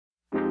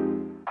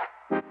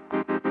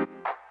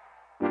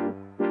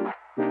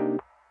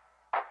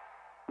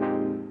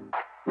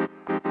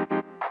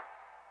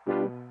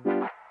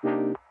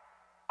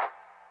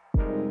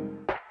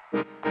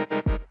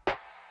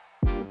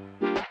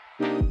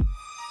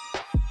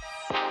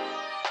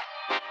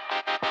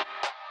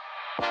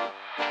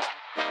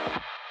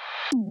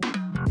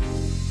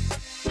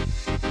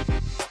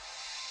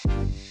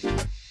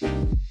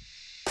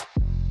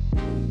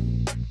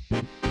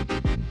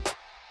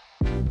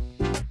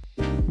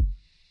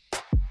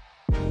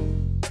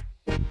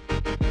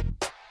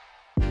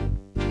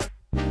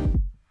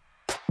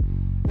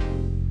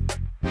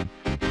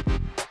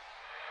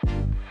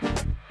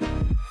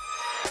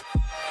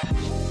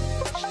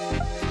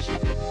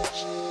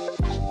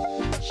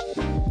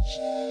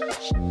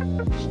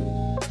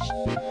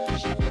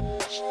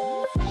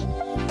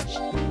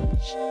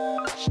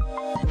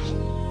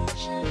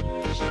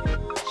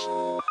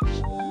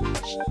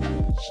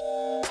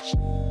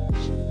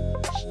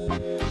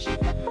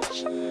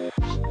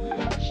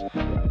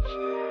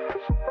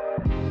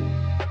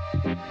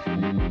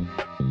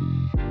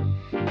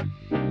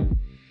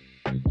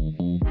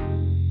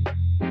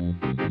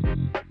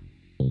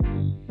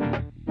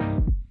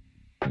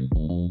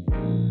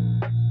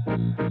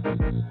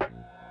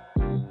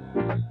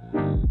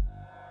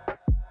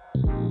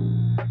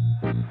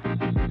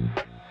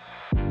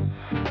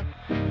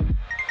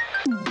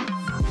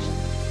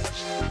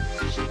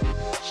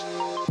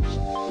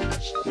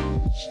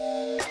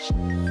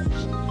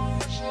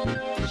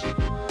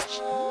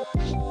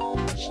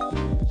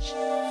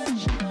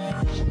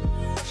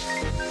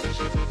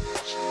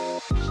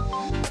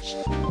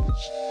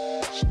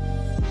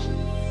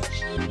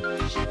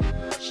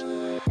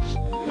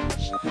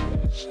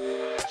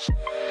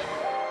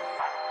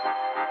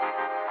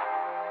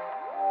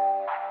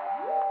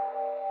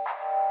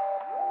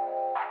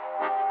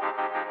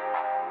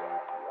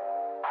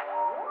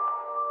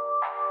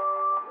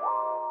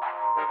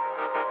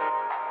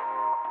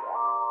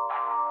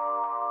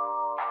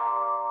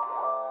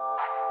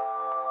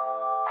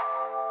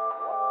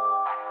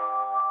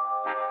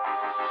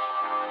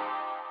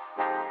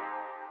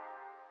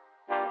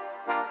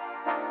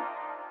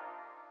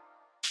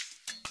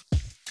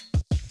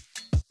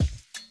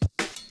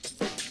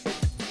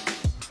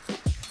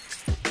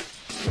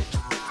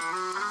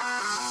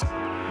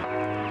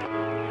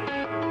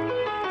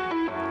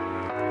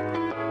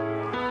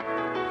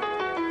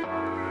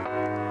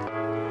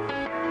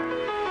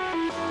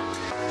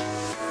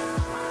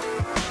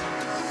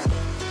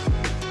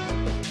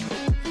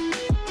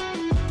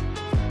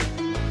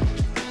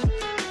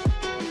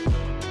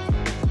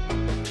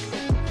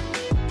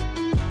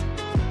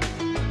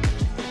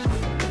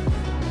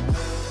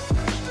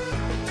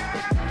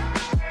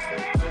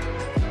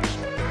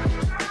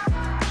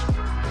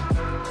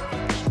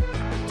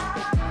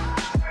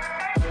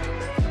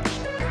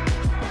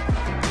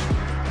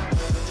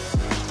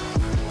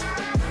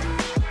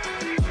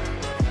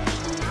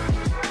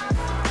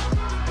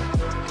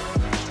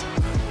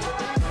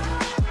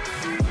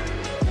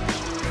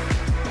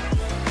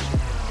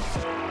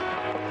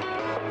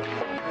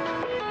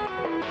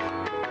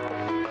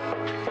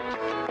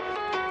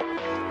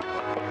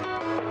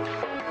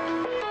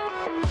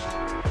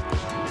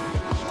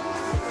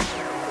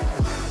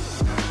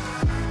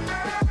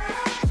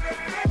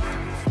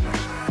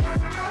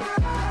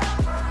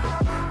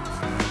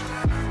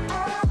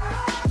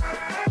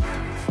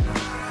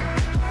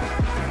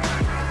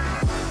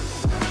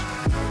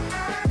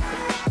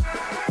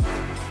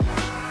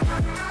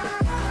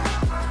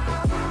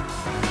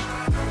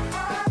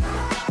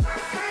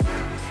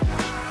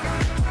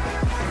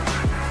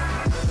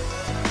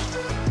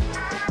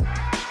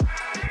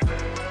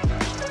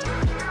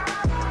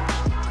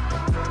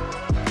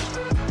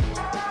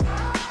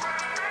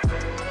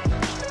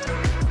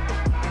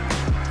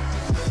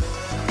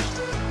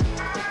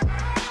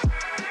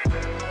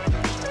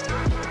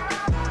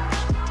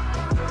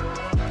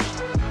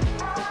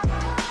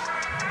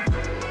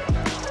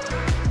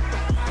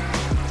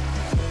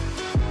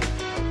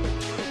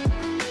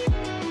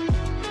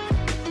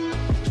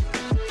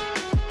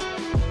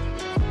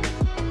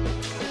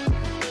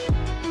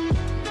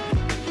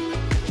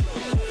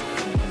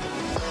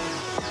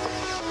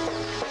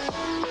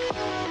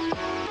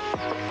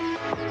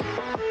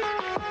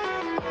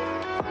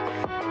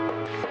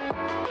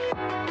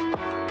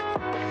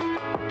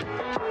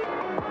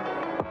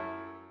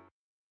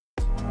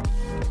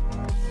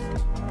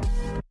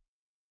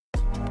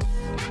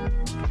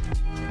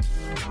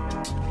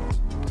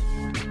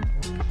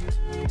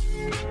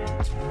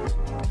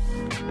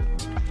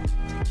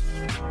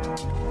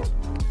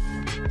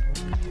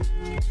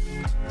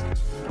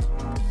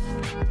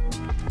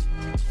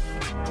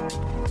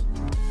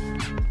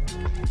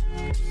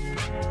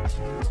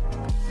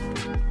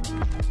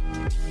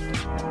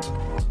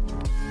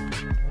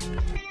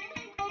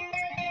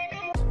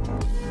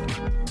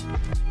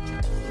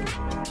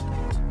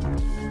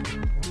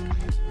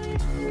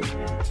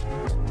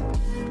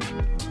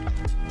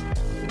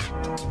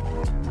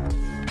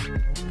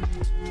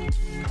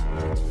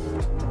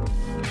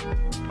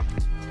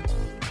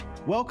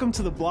Welcome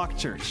to the Block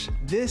Church.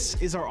 This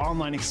is our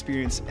online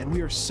experience, and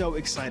we are so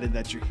excited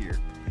that you're here.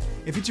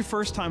 If it's your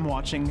first time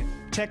watching,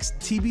 text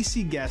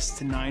TBC Guest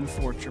to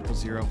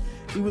 94000.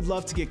 We would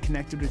love to get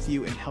connected with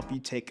you and help you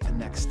take a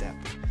next step.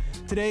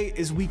 Today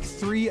is week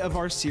 3 of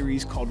our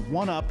series called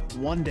One Up,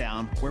 One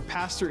Down, where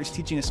Pastor is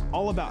teaching us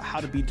all about how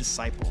to be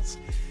disciples.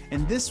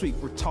 And this week,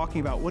 we're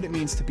talking about what it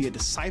means to be a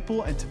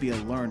disciple and to be a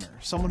learner,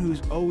 someone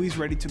who's always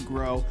ready to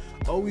grow,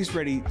 always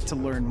ready to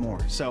learn more.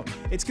 So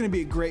it's going to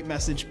be a great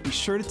message. Be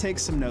sure to take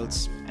some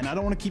notes, and I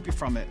don't want to keep you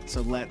from it,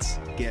 so let's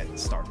get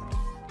started.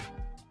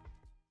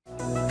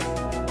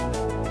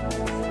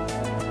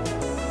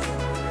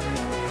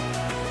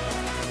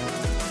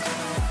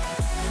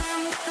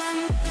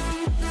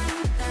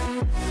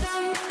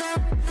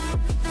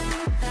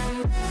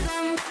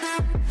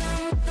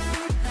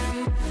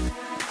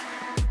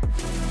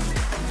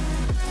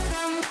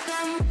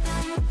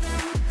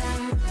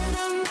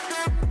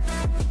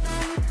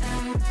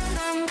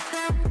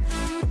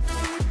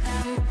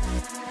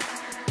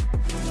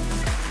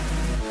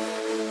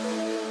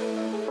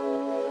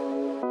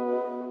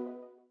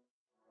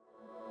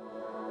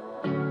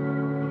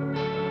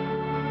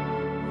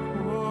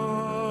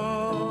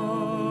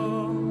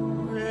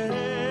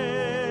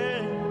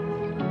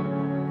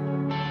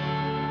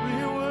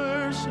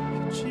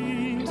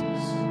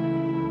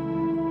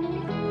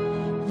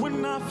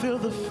 feel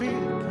the fear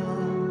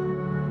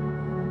come,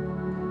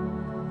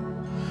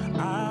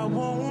 I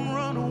won't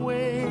run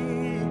away,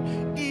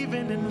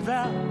 even in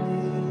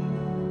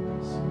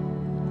valleys.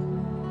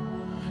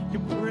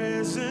 Your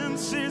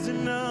presence is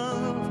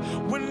enough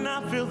when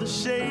I feel the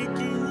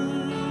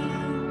shaking.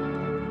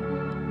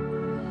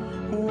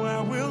 Oh,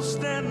 I will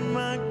stand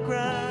my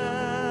ground.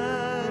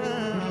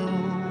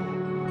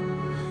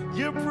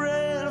 Your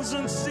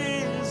presence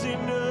is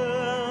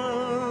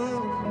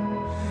enough,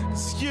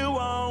 'cause you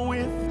are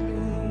with me.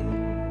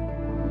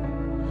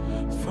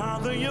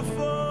 Father, you're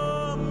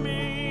for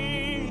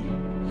me,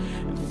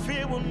 and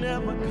fear will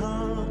never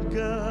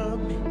conquer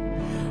me.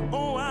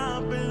 Oh, I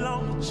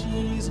belong to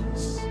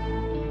Jesus.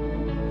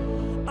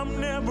 I'm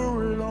never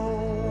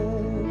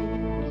alone.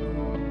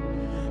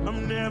 I'm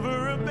never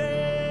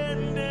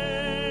abandoned.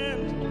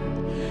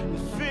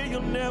 Fear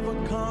you'll never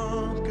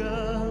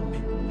conquer me,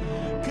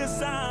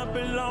 'cause I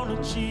belong to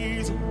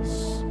Jesus.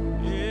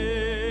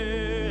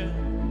 Yeah.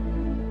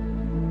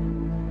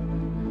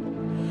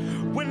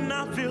 When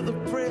I feel the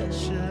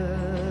pressure,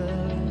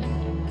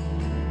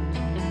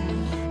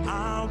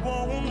 I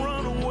won't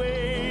run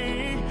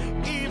away,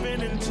 even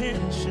in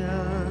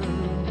tension.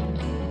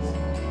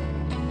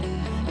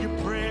 Your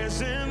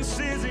presence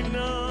is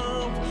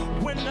enough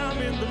when I'm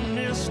in the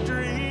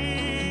mystery.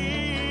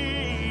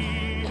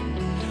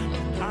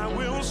 I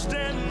will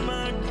stand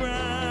my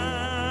ground.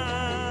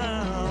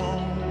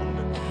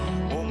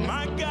 Oh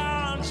my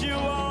God, you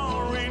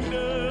are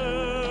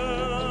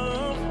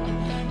enough,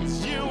 'cause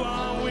you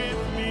are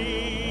with me.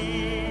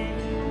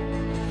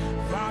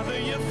 Father,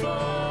 you're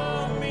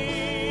for me.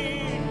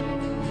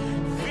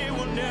 Fear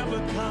will never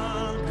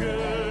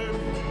conquer.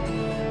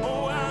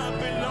 Oh, I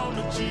belong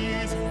to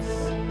Jesus.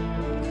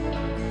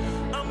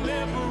 I'm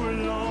never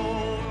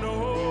alone, no.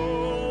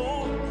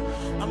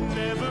 I'm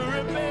never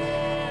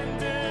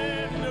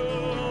abandoned, no.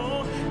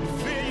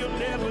 Fear you'll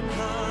never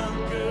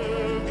conquer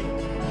me,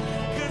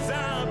 'cause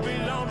I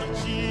belong to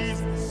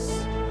Jesus.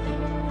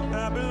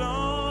 I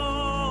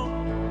belong,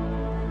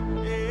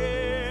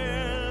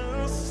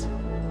 yes,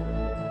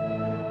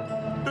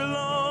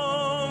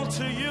 belong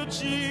to you,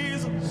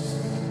 Jesus.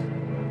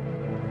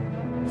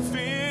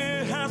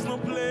 Fear has no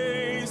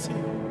place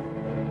here.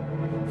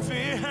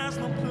 Fear has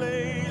no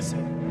place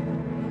here.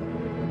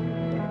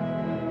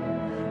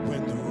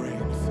 When the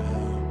rain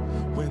fell,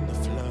 when the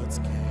floods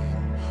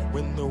came,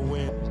 when the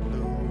wind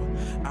blew,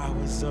 I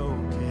was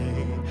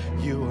okay.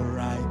 You were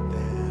right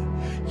there.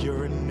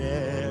 You're in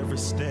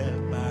every step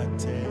I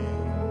take.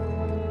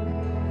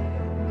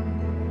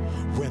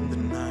 When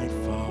the night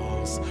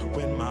falls,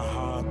 when my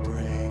heart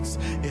breaks,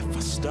 if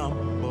I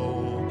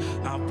stumble,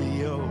 I'll be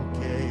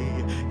okay.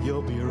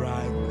 You'll be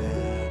right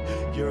there.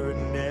 You're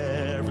in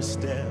every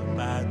step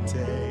I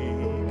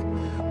take.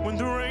 When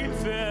the rain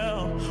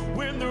fell,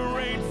 when the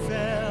rain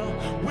fell,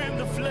 when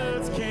the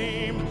floods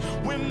came,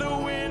 when the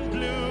wind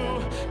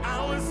blew, I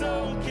was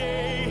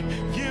okay.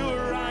 You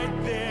were right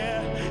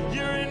there.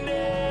 You're in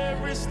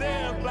every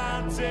step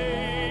I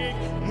take.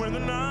 When the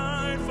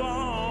night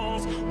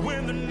falls,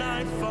 when the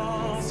night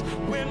falls,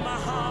 when my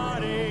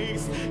heart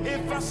aches,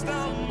 if I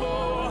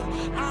stumble,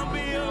 I'll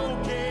be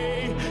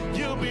okay.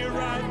 You'll be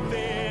right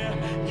there.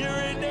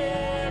 You're in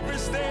every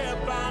step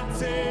I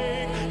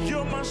take.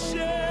 You're my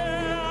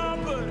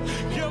shepherd.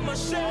 You're my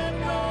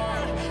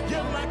shepherd.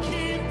 You're my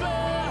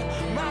keeper,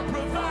 my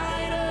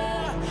provider,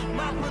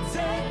 my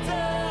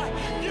protector.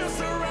 You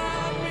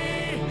surround me.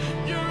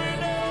 You're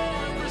in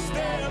every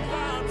step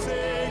I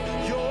take.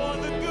 You're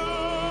the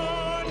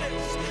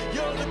goodness.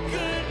 You're the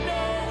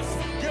goodness.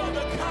 You're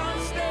the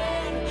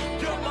constant.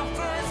 You're my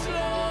first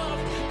love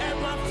and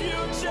my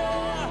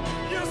future.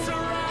 You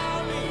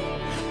surround me.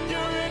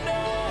 You're in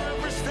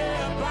every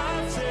step I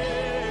take.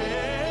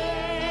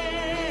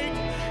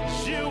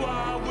 You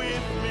are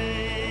with me.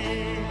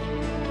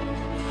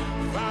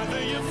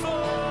 Father, you're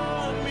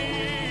for me,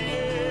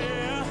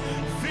 yeah.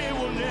 Fear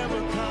will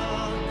never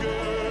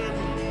conquer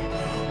me.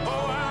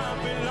 Oh, I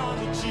belong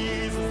to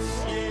Jesus,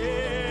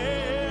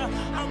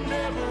 yeah. I'm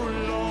never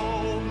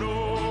alone, no.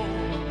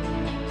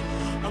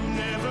 I'm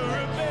never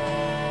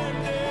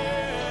abandoned.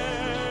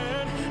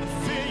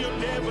 Fear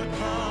you'll never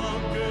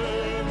conquer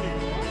me,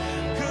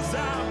 'cause I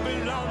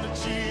belong to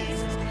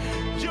Jesus.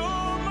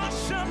 You're my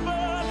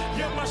shepherd,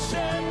 you're my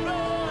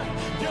shepherd,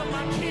 you're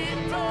my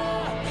keeper,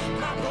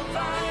 my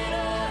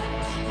provider,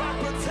 my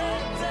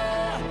protector.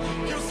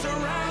 You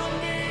surround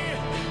me.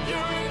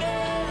 You're in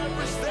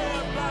every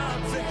step I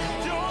take.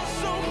 You're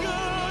so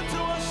good to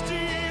us,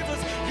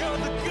 Jesus. You're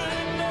the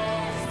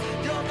goodness.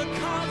 You're the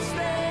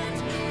constant.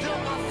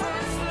 You're my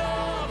first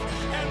love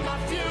and my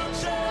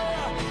future.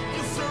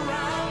 You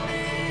surround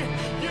me.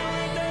 You're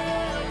in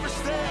every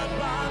step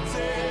I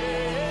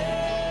take.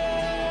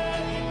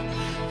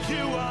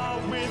 You are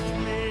with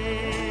me.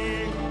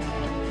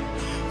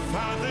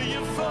 Father,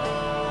 you're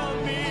for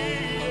me,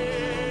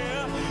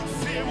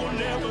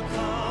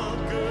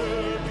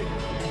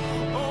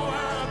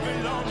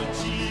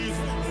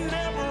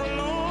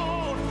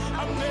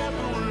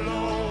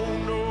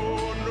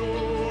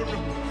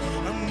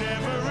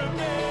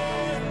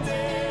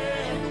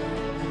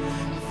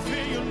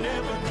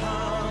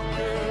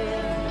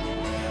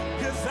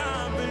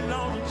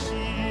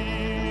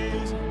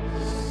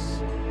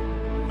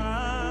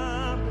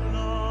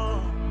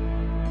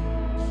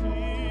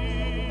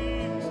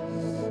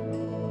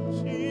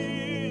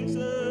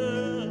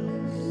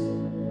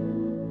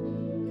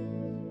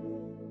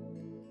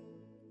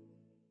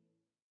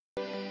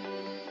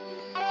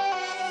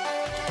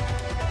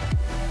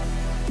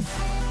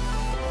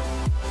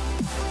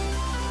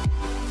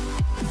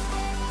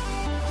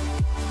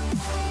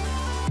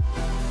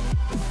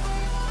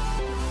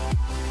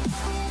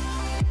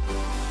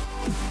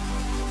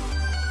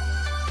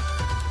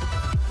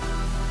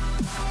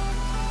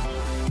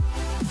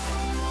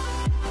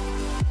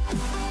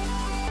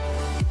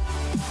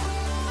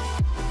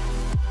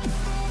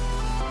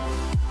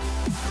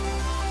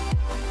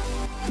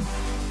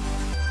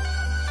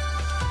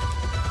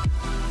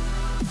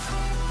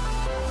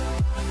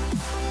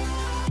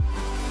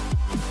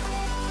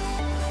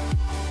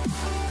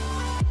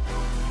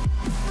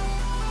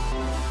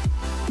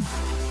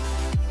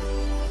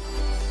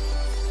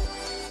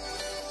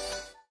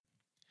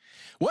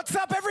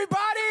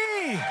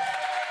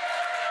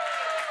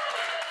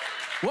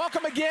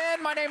 Welcome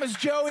again. My name is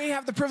Joey. I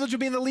have the privilege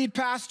of being the lead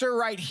pastor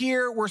right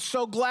here. We're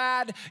so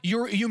glad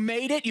you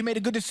made it. You made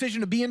a good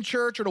decision to be in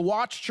church or to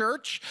watch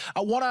church. I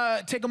want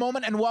to take a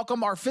moment and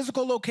welcome our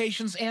physical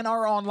locations and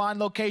our online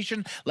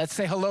location. Let's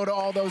say hello to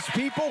all those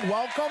people.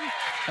 Welcome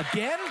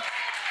again.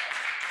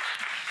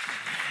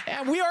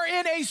 And we are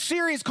in a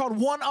series called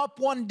One Up,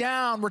 One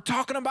Down. We're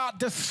talking about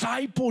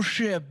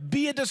discipleship.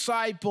 Be a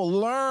disciple,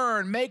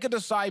 learn, make a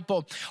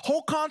disciple.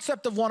 Whole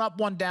concept of one up,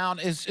 one down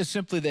is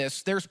simply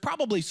this. There's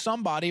probably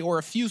somebody or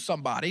a few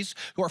somebodies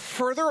who are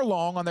further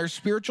along on their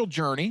spiritual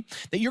journey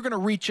that you're going to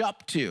reach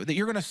up to, that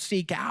you're going to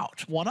seek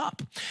out, one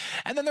up.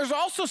 And then there's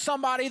also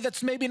somebody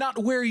that's maybe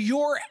not where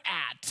you're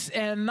at,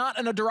 and not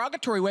in a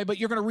derogatory way, but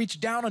you're going to reach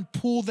down and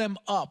pull them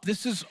up.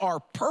 This is our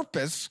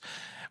purpose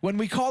when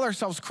we call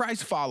ourselves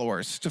Christ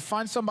followers, to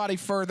find somebody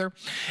further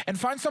and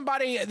find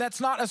somebody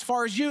that's not as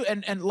far as you,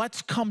 and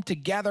let's come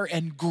together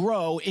and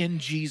grow in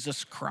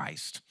Jesus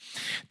Christ.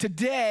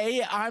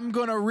 Today, I'm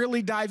going to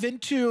really dive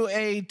into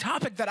a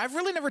topic that I've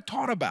really never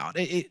taught about.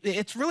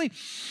 It's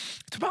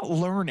about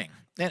learning.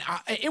 And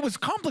it was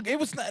complicated. It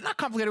was not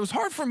complicated. It was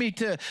hard for me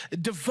to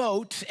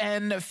devote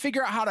and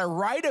figure out how to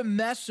write a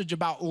message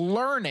about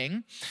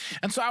learning.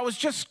 And so I was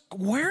just,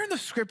 where in the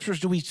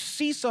scriptures do we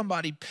see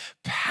somebody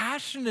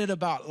passionate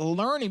about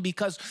learning?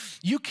 Because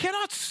you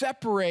cannot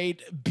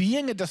separate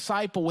being a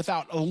disciple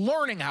without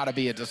learning how to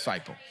be a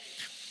disciple.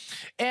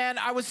 And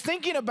I was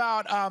thinking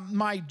about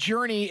my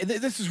journey.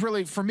 This is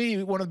really, for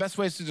me, one of the best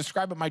ways to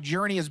describe it. My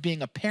journey as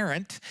being a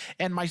parent,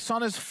 and my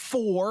son is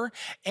 4,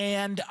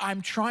 and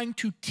I'm trying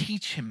to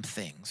teach him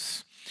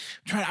things.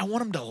 I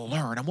want him to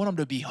learn. I want him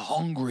to be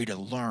hungry to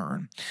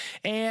learn.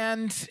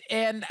 And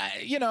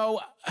you know,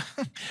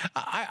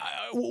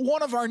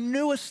 one of our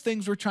newest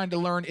things we're trying to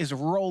learn is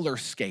roller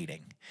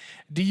skating.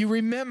 Do you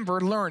remember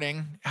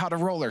learning how to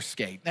roller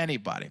skate?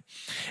 Anybody?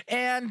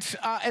 And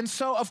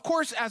so, of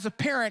course, as a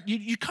parent,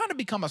 you kind of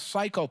become a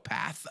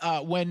psychopath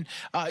when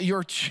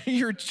your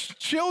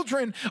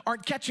children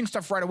aren't catching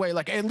stuff right away.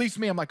 Like, at least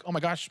me, I'm like, oh my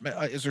gosh,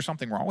 is there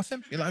something wrong with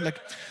him? You know,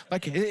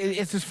 like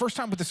it's his first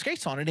time with the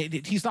skates on, and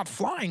he's not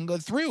flying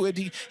through it.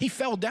 He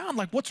fell down.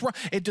 Like, what's wrong?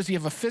 Does he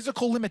have a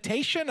physical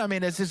limitation? I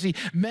mean, is he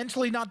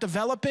mentally not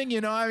developing?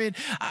 You know, I mean,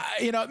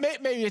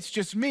 maybe it's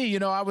just me. You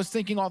know, I was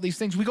thinking all these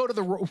things. We go to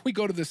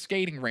the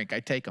skating rink. I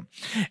take them,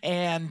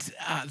 and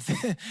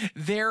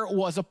there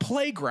was a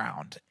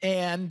playground,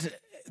 and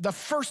the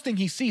first thing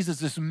he sees is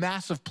this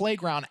massive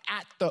playground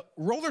at the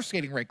roller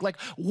skating rink. Like,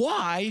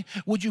 why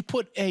would you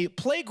put a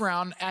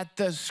playground at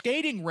the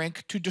skating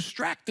rink to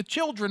distract the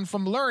children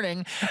from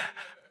learning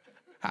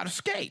how to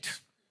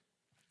skate?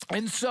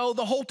 And so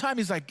the whole time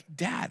he's like,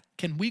 Dad,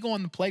 can we go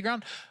on the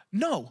playground?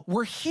 No,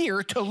 we're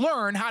here to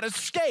learn how to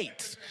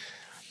skate.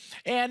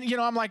 And, you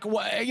know, I'm like,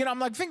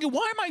 thinking,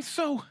 why am I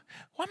so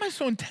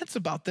intense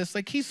about this?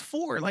 Like, he's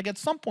 4. Like, at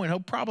some point, he'll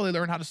probably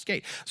learn how to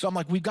skate. So I'm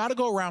like, we've got to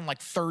go around like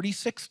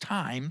 36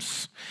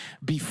 times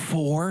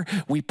before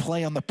we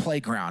play on the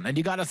playground. And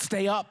you got to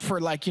stay up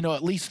for like, you know,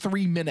 at least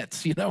 3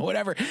 minutes, you know,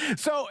 whatever.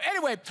 So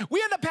anyway,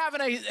 we end up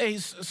having a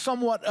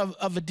somewhat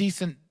of a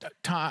decent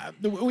time.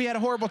 We had a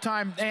horrible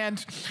time.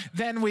 And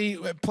then we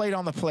played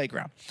on the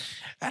playground.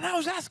 And I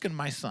was asking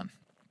my son,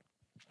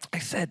 I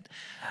said,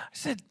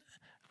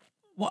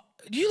 well,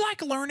 do you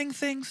like learning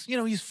things? You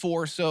know, he's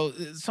 4, so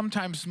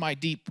sometimes my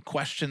deep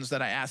questions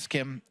that I ask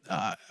him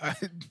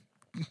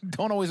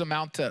don't always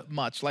amount to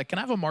much. Like, can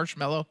I have a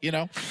marshmallow, you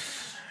know?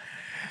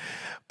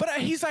 But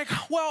he's like,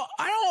 well,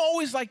 I don't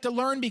always like to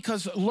learn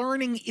because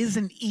learning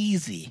isn't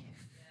easy.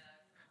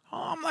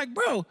 Oh, I'm like,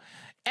 bro,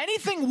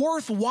 anything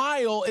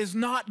worthwhile is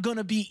not going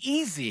to be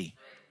easy.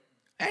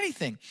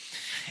 Anything.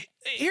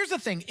 Here's the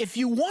thing. If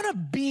you want to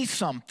be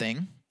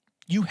something,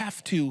 you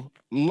have to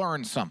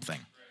learn something.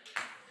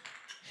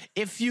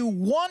 If you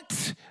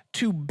want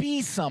to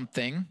be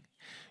something,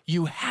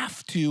 you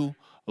have to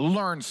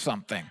learn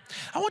something.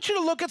 I want you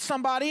to look at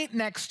somebody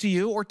next to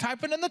you or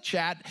type it in the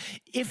chat.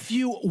 If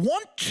you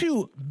want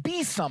to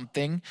be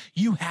something,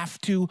 you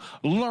have to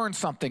learn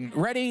something.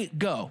 Ready?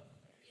 Go.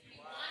 If you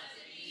want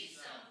to be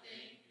something,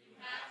 you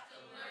have to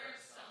learn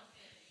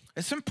something.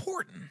 It's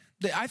important.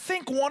 I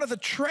think one of the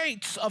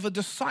traits of a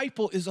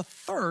disciple is a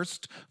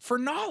thirst for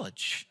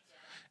knowledge.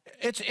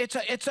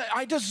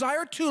 I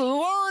desire to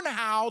learn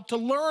how to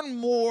learn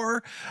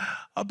more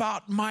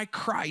about my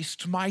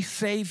Christ, my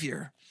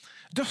Savior.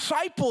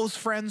 Disciples,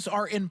 friends,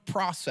 are in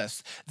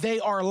process. They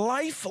are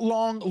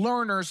lifelong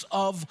learners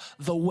of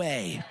the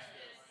way.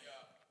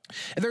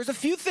 And there's a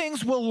few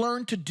things we'll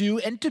learn to do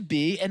and to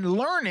be, and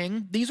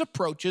learning these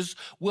approaches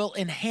will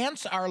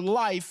enhance our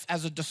life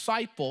as a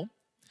disciple.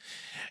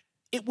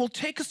 It will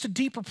take us to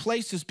deeper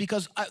places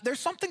because there's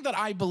something that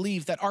I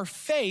believe, that our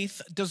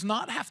faith does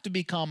not have to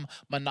become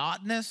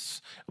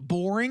monotonous,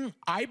 boring.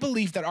 I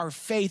believe that our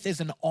faith is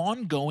an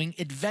ongoing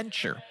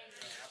adventure.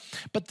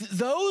 But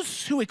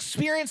those who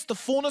experience the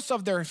fullness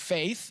of their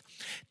faith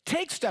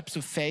take steps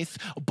of faith,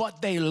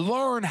 but they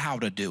learn how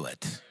to do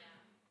it.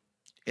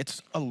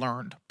 It's a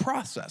learned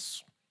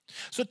process.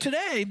 So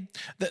today,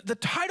 the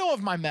title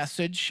of my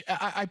message,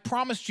 I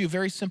promised you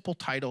very simple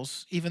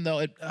titles, even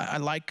though I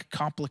like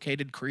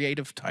complicated,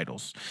 creative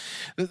titles.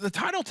 The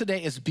title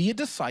today is Be a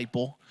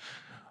Disciple,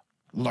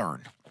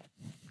 Learn.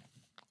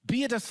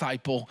 Be a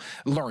disciple,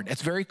 learn.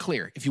 It's very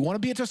clear. If you want to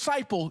be a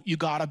disciple, you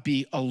got to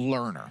be a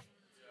learner.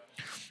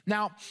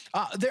 Now,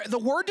 the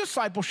word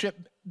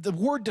discipleship,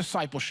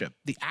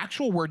 the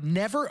actual word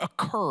never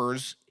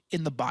occurs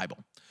in the Bible.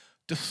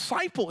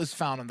 Disciple is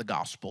found in the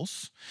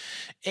Gospels,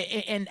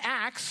 in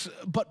Acts,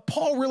 but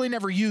Paul really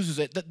never uses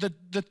it.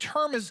 The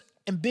term is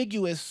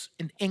ambiguous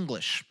in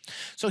English.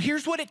 So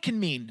here's what it can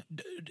mean.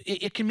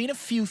 It can mean a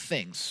few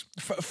things.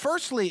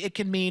 Firstly, it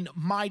can mean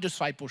my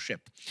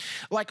discipleship,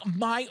 like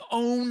my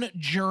own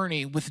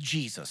journey with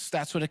Jesus.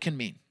 That's what it can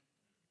mean.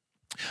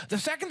 The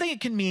second thing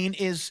it can mean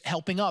is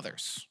helping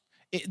others.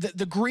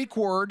 The Greek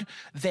word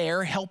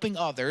there, helping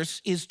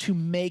others, is to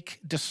make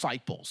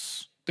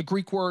disciples. The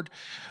Greek word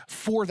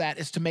for that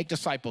is to make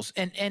disciples.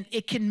 And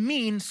it can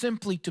mean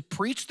simply to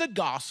preach the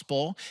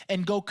gospel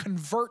and go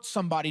convert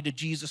somebody to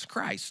Jesus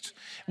Christ.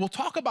 We'll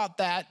talk about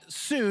that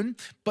soon,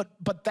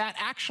 but that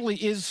actually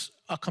is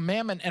a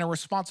commandment and a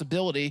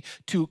responsibility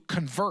to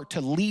convert,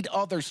 to lead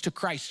others to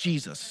Christ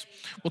Jesus.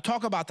 We'll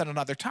talk about that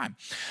another time.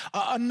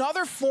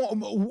 Another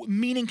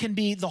meaning can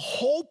be the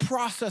whole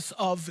process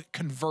of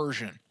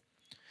conversion.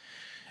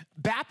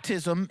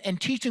 Baptism and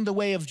teaching the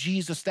way of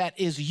Jesus that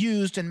is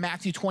used in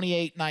Matthew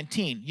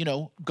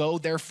 28:19. Go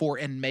therefore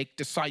and make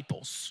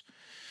disciples.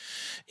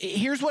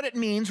 Here's what it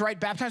means, right?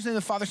 Baptizing in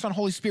the Father, Son,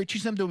 Holy Spirit,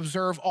 teach them to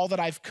observe all that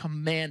I've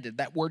commanded.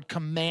 That word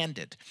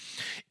commanded.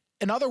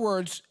 In other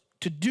words,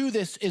 to do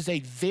this is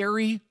a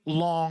very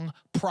long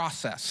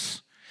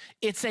process.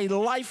 It's a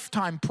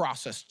lifetime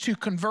process to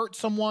convert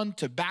someone,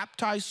 to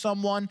baptize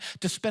someone,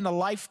 to spend a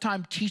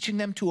lifetime teaching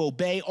them to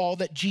obey all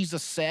that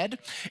Jesus said,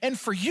 and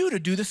for you to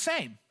do the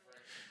same.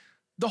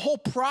 The whole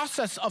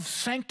process of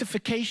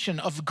sanctification,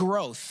 of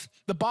growth.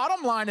 The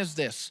bottom line is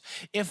this.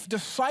 If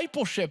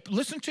discipleship,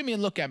 listen to me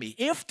and look at me.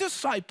 If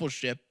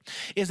discipleship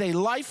is a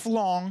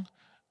lifelong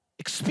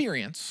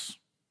experience,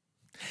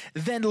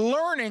 then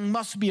learning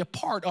must be a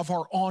part of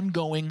our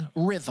ongoing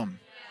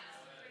rhythm.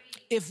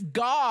 If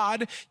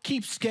God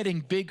keeps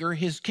getting bigger,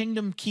 his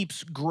kingdom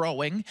keeps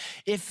growing,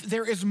 if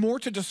there is more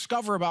to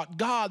discover about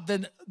God,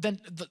 then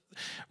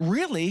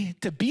really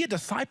to be a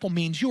disciple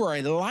means you are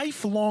a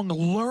lifelong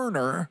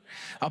learner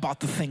about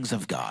the things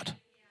of God.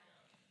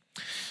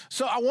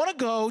 So I want to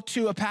go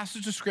to a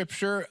passage of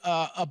scripture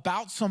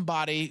about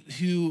somebody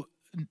who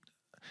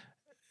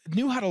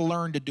knew how to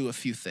learn to do a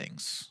few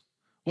things,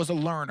 was a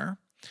learner,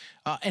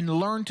 and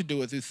learned to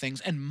do a few things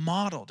and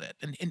modeled it.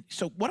 And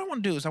so what I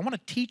want to do is I want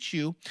to teach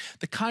you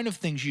the kind of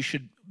things you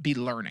should be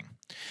learning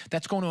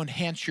that's going to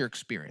enhance your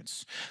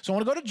experience. So I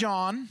want to go to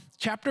John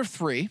chapter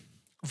 3,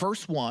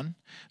 verse 1,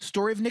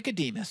 story of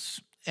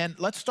Nicodemus. And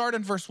let's start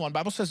in verse 1. The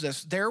Bible says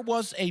this: there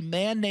was a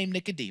man named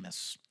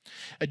Nicodemus,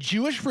 a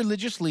Jewish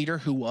religious leader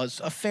who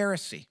was a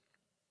Pharisee.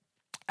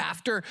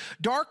 After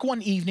dark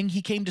one evening,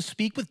 he came to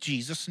speak with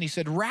Jesus, and he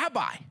said,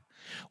 "Rabbi,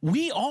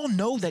 we all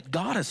know that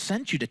God has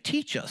sent you to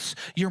teach us.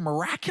 Your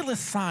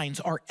miraculous signs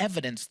are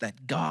evidence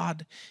that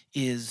God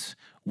is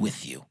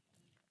with you."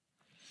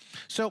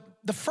 So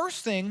the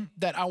first thing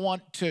that I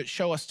want to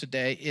show us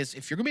today is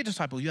if you're going to be a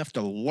disciple, you have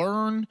to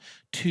learn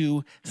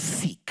to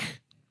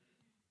seek.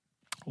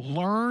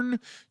 Learn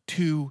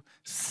to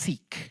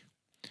seek.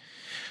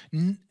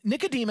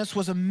 Nicodemus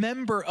was a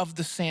member of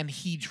the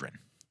Sanhedrin.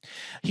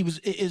 He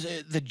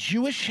is the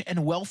Jewish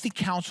and wealthy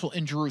council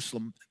in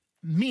Jerusalem,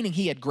 meaning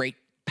he had great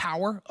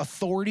power,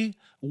 authority,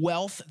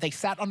 wealth. They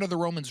sat under the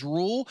Romans'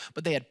 rule,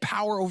 but they had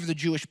power over the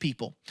Jewish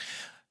people.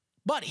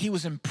 But he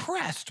was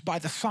impressed by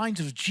the signs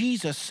of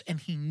Jesus, and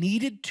he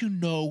needed to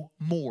know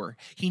more.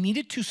 He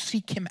needed to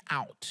seek him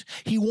out.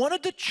 He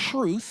wanted the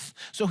truth,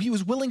 so he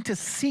was willing to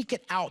seek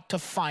it out to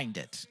find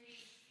it.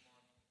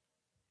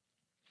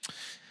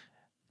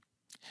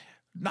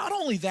 Not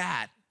only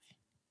that,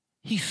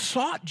 he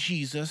sought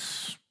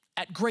Jesus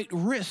at great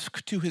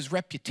risk to his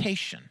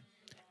reputation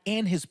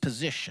and his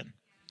position.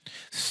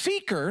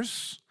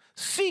 Seekers,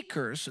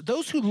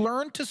 those who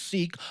learn to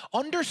seek,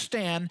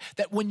 understand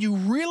that when you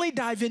really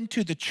dive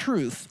into the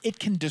truth, it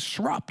can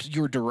disrupt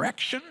your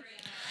direction.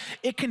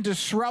 It can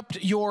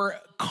disrupt your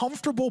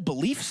comfortable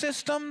belief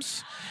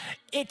systems.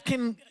 It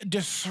can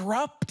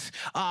disrupt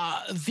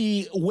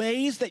the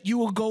ways that you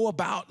will go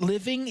about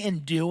living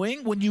and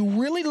doing. When you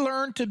really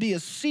learn to be a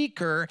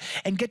seeker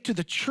and get to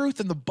the truth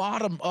and the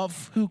bottom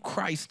of who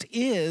Christ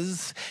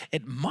is,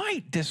 it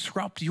might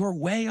disrupt your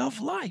way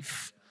of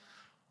life.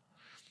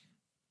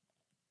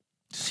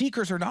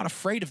 Seekers are not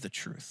afraid of the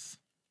truth.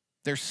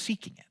 They're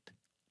seeking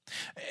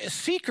it.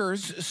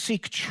 Seekers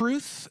seek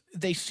truth,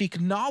 they seek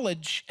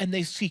knowledge, and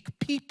they seek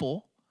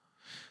people.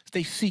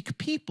 They seek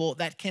people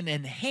that can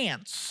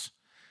enhance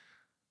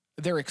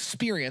their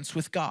experience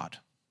with God.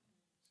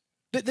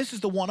 This is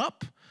the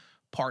one-up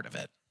part of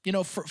it.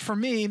 For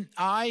me,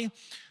 I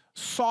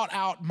sought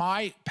out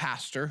my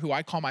pastor, who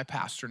I call my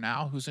pastor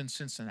now, who's in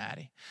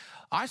Cincinnati.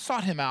 I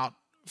sought him out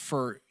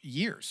for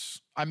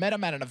years. I met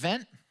him at an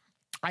event.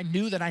 I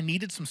knew that I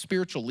needed some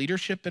spiritual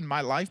leadership in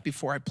my life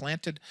before I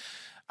planted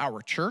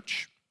our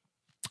church.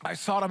 I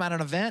sought him at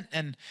an event,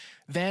 and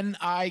then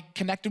I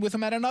connected with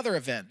him at another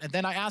event. And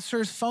then I asked for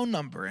his phone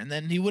number, and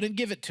then he wouldn't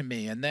give it to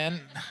me. And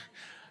then,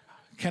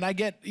 can I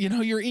get,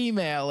 your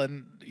email?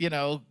 And,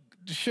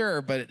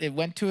 sure, but it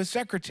went to his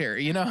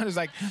secretary, and it's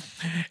like,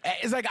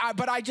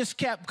 but I just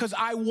kept, because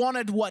I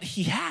wanted what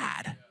he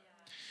had.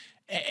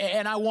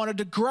 And I wanted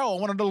to grow, I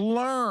wanted to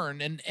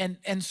learn.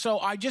 And so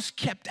I just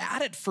kept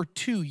at it for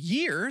 2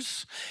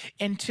 years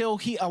until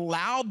he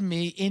allowed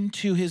me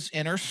into his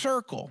inner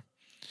circle.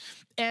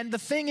 And the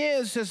thing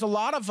is a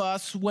lot of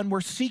us, when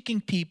we're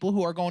seeking people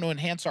who are going to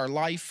enhance our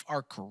life,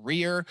 our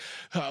career,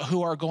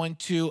 who are going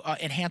to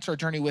enhance our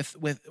journey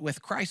with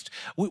Christ,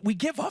 we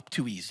give up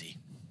too easy.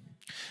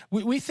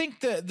 We think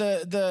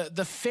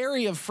the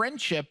fairy of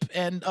friendship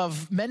and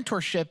of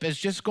mentorship is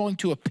just going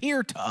to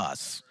appear to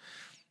us.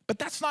 But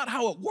that's not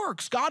how it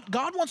works. God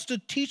wants to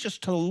teach us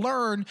to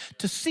learn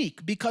to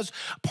seek, because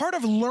part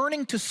of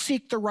learning to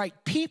seek the right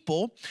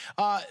people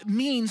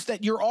means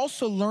that you're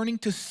also learning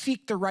to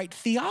seek the right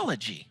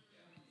theology.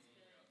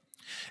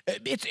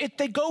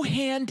 They go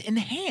hand in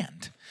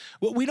hand.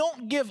 We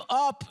don't give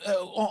up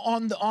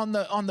on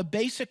the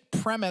basic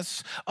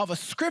premise of a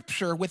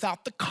scripture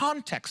without the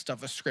context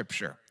of a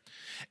scripture.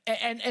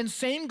 And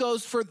same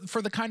goes for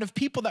the kind of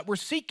people that we're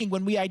seeking.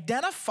 When we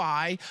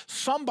identify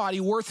somebody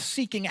worth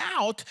seeking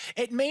out,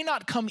 it may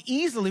not come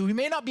easily. We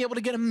may not be able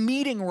to get a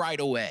meeting right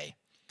away.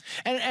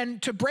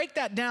 And to break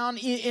that down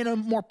in a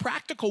more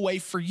practical way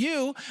for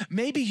you,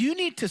 maybe you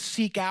need to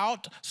seek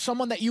out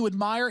someone that you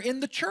admire in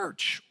the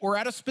church or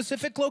at a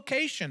specific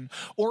location,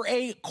 or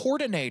a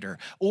coordinator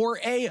or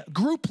a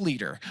group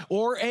leader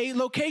or a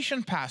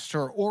location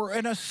pastor or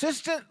an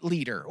assistant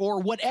leader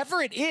or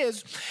whatever it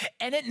is.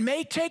 And it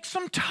may take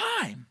some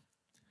time.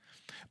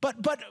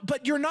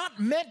 But you're not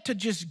meant to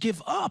just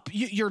give up.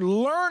 You're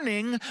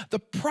learning the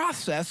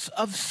process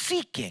of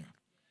seeking.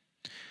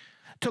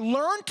 To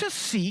learn to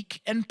seek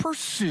and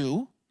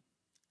pursue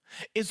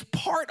is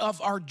part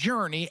of our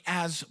journey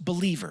as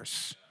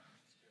believers.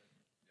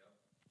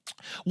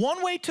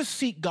 One way to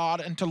seek God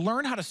and to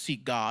learn how to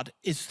seek God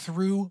is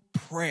through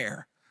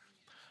prayer.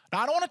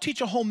 Now, I don't want to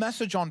teach a whole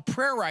message on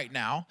prayer right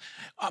now,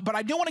 but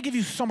I do want to give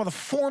you some of the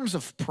forms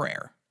of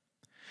prayer.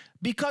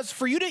 Because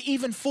for you to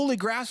even fully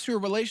grasp your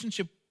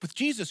relationship with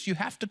Jesus, you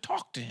have to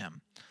talk to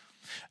him.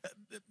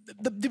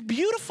 The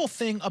beautiful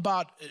thing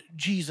about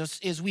Jesus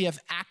is we have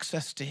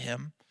access to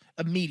him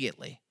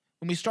immediately.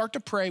 When we start to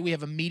pray, we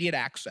have immediate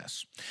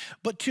access.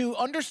 But to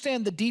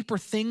understand the deeper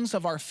things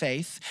of our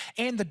faith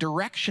and the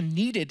direction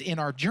needed in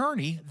our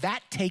journey,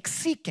 that takes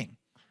seeking.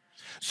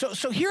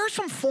 So here are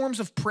some forms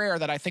of prayer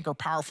that I think are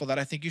powerful, that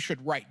I think you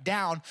should write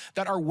down,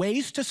 that are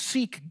ways to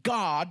seek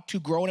God to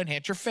grow and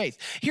enhance your faith.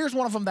 Here's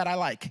one of them that I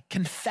like: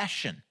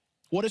 confession.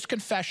 What is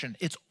confession?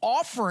 It's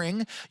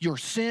offering your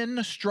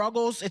sin,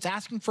 struggles, it's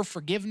asking for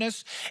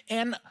forgiveness,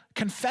 and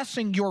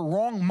confessing your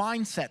wrong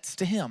mindsets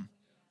to him.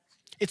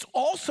 It's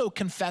also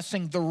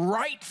confessing the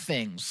right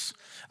things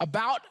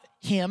about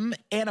him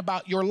and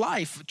about your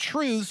life,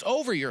 truths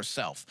over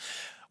yourself.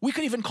 We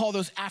could even call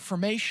those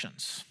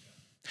affirmations.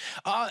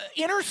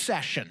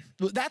 Intercession,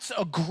 that's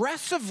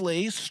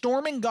aggressively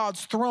storming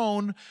God's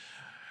throne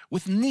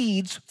with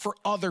needs for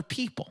other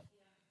people.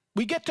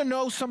 We get to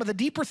know some of the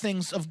deeper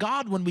things of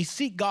God when we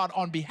seek God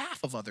on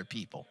behalf of other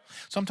people.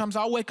 Sometimes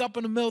I'll wake up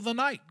in the middle of the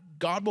night.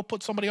 God will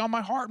put somebody on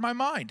my heart, my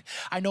mind.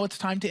 I know it's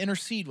time to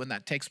intercede when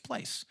that takes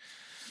place.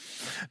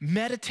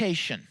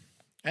 Meditation.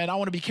 And I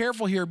want to be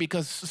careful here,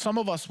 because some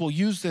of us will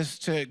use this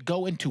to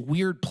go into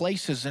weird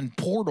places and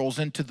portals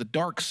into the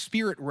dark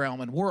spirit realm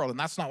and world, and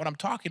that's not what I'm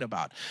talking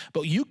about.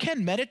 But you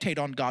can meditate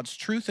on God's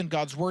truth and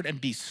God's word and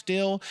be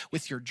still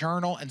with your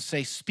journal and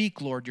say,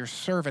 "Speak, Lord, your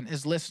servant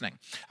is listening."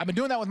 I've been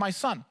doing that with my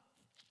son.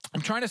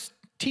 I'm trying to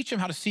teach him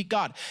how to seek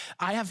God.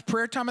 I have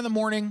prayer time in the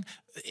morning.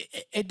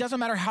 It doesn't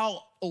matter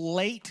how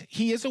late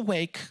he is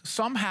awake.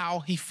 Somehow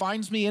he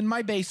finds me in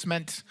my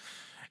basement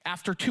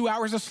after 2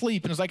 hours of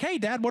sleep and is like, "Hey,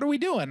 Dad, what are we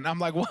doing?" And I'm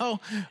like,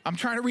 "Well, I'm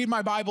trying to read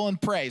my Bible and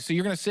pray. So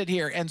you're going to sit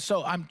here." And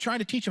so I'm trying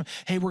to teach him,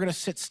 "Hey, we're going to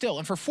sit still."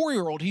 And for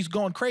 4-year-old, he's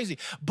going crazy.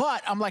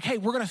 But I'm like, "Hey,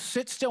 we're going to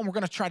sit still and we're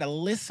going to try to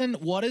listen.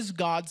 What is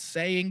God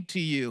saying to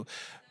you?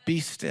 Be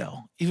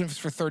still," even if it's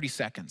for 30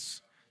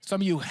 seconds. Some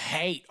of you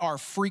are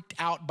freaked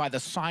out by the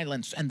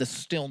silence and the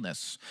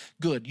stillness.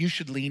 Good, you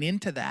should lean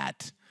into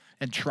that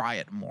and try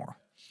it more.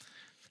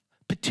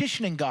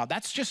 Petitioning God,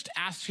 that's just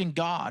asking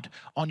God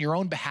on your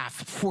own behalf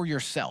for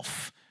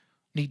yourself.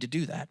 Need to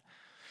do that.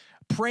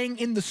 Praying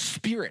in the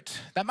Spirit,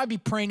 that might be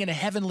praying in a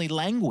heavenly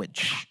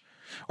language,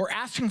 or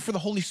asking for the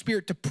Holy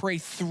Spirit to pray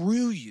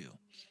through you.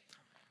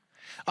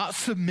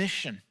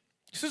 Submission.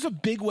 This is a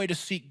big way to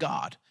seek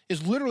God,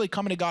 is literally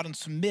coming to God and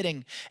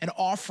submitting and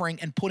offering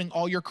and putting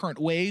all your current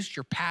ways,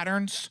 your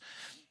patterns,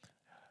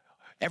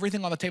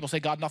 everything on the table. Say,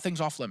 "God,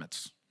 nothing's off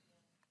limits."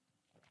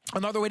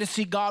 Another way to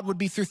seek God would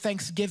be through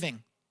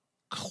thanksgiving,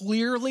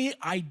 clearly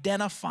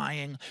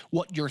identifying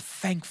what you're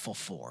thankful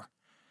for.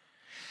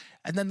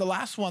 And then the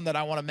last one that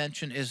I want to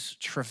mention is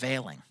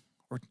travailing,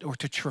 or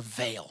to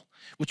travail,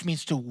 which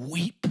means to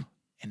weep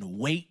and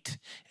wait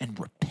and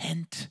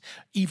repent,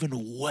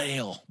 even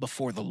wail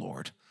before the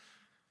Lord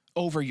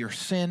over your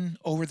sin,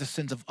 over the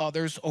sins of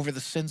others, over the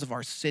sins of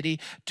our city,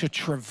 to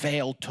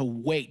travail, to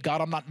wait.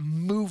 God, I'm not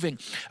moving.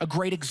 A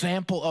great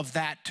example of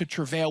that, to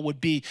travail,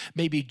 would be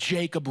maybe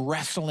Jacob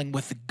wrestling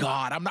with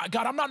God. I'm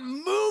not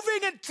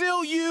moving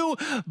until you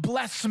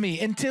bless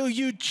me, until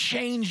you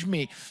change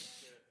me.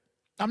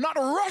 I'm not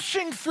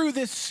rushing through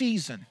this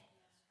season.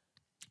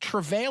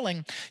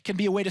 Travailing can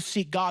be a way to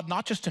seek God,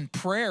 not just in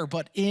prayer,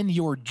 but in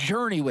your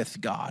journey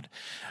with God.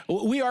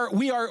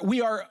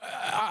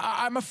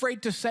 I'm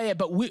afraid to say it,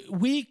 but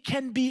we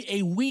can be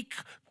a weak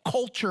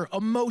culture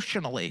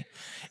emotionally.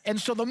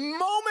 And so the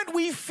moment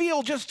we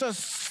feel just a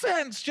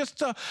sense,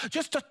 just a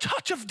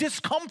touch of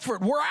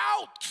discomfort, we're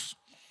out.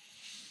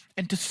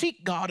 And to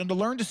seek God and to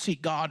learn to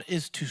seek God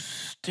is to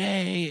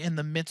stay in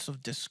the midst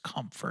of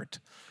discomfort.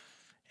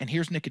 And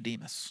here's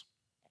Nicodemus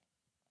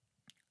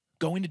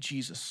going to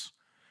Jesus,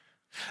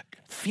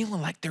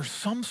 feeling like there's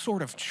some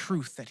sort of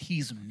truth that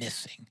he's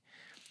missing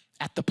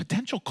at the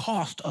potential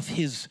cost of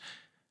his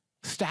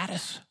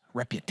status,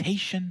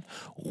 reputation,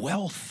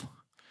 wealth.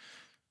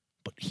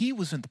 But he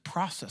was in the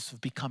process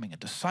of becoming a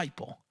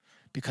disciple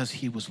because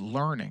he was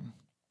learning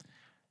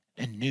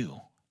and knew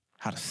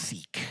how to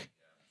seek.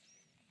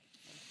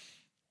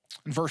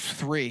 In verse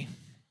 3,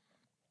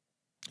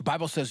 the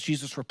Bible says,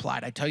 Jesus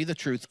replied, I tell you the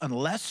truth,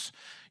 unless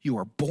you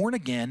are born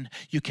again,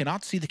 you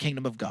cannot see the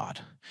kingdom of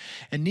God.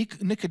 And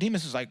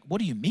Nicodemus is like, what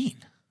do you mean?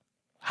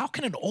 How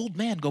can an old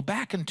man go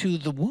back into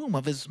the womb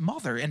of his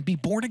mother and be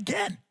born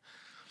again?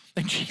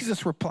 And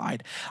Jesus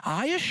replied,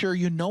 I assure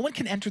you, no one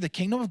can enter the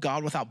kingdom of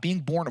God without being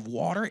born of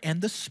water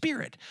and the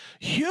Spirit.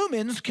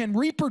 Humans can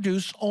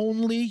reproduce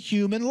only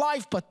human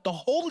life, but the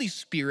Holy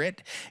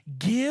Spirit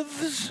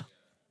gives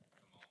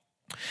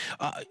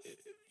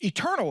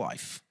eternal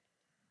life.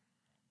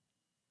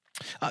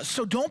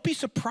 So don't be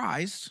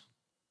surprised.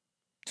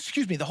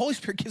 The Holy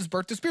Spirit gives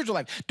birth to spiritual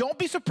life. Don't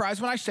be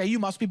surprised when I say you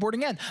must be born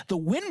again. The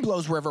wind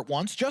blows wherever it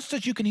wants, just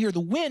as you can hear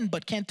the wind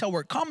but can't tell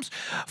where it comes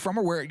from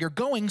or where you're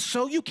going,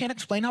 so you can't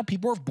explain how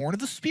people are born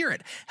of the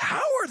Spirit.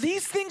 How are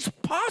these things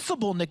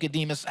possible?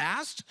 Nicodemus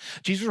asked.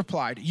 Jesus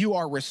replied, you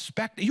are a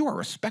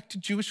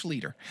respected Jewish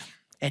leader,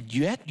 and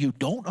yet you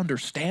don't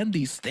understand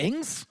these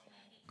things?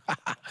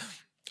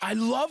 I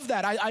love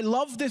that. I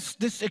love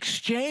this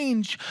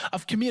exchange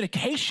of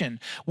communication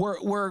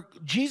where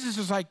Jesus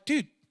is like,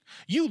 dude,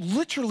 you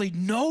literally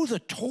know the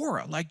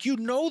Torah, like you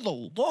know the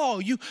law,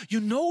 you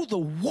know the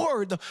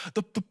word.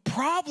 The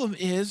problem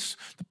is,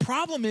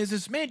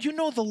 man, you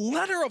know the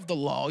letter of the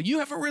law. You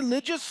have a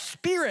religious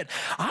spirit.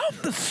 I'm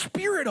the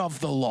spirit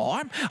of the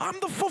law. I'm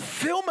the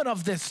fulfillment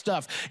of this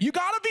stuff. You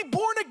got to be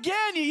born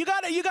again. You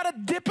got to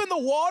dip in the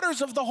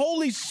waters of the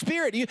Holy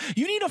Spirit. You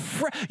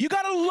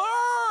got to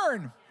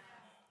learn.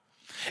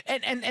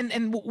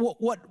 And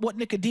what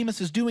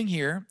Nicodemus is doing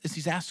here is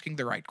he's asking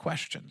the right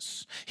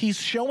questions. He's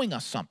showing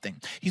us something.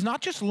 He's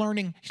not just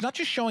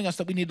showing us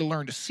that we need to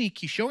learn to seek.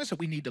 He's showing us that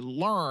we need to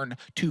learn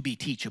to be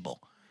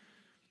teachable.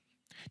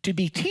 To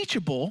be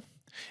teachable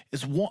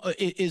is one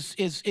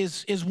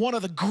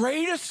of the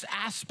greatest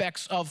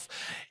aspects of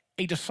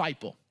a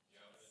disciple.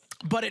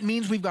 But it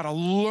means we've got to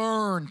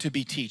learn to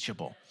be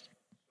teachable.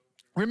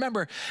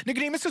 Remember,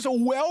 Nicodemus is a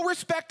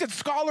well-respected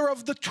scholar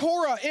of the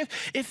Torah.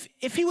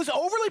 If he was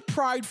overly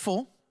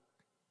prideful,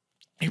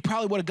 he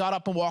probably would have got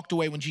up and walked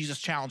away when Jesus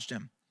challenged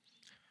him.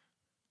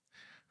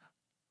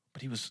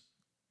 But he was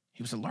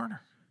a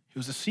learner. He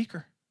was a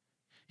seeker.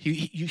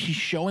 He's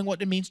showing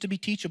what it means to be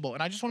teachable.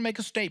 And I just want to make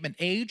a statement.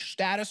 Age,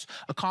 status,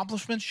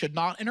 accomplishments should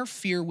not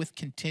interfere with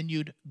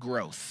continued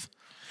growth.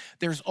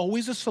 There's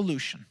always a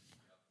solution.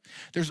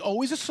 There's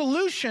always a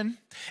solution,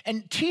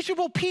 and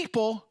teachable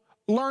people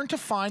learn to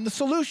find the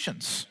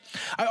solutions.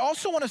 I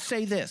also want to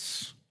say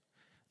this.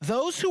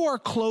 Those who are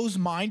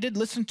closed-minded,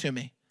 listen to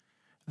me.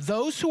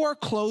 Those who are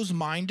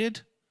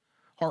closed-minded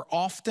are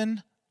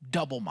often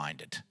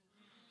double-minded.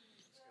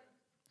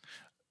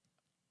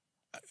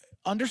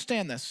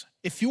 Understand this.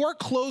 If you are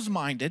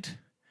closed-minded,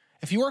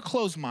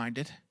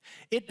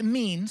 it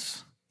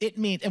means,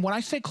 and when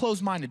I say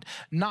closed-minded,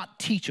 not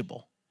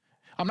teachable.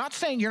 I'm not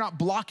saying you're not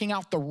blocking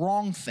out the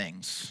wrong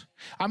things.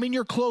 I mean,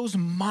 you're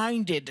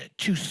closed-minded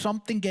to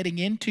something getting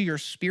into your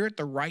spirit,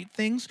 the right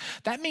things.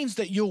 That means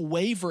that you'll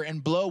waver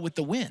and blow with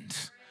the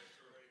winds.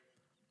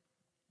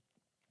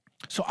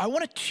 So I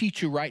want to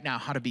teach you right now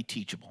how to be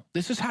teachable.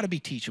 This is how to be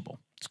teachable.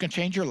 It's going to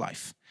change your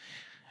life.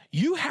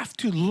 You have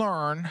to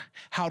learn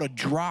how to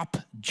drop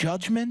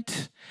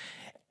judgment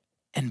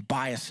and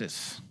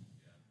biases.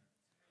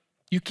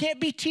 You can't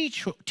be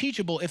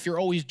teachable if you're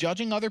always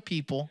judging other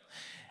people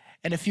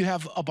and if you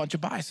have a bunch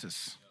of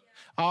biases.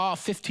 Oh,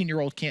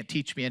 15-year-old can't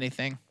teach me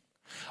anything.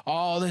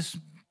 Oh, this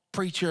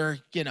preacher,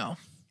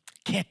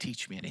 can't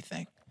teach me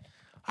anything.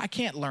 I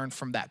can't learn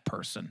from that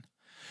person.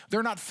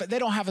 They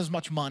don't have as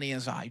much money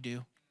as I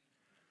do.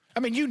 I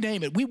mean, you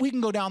name it. We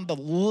can go down the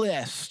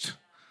list.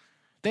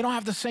 They don't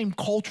have the same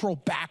cultural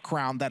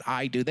background that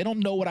I do. They don't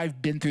know what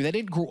I've been through. They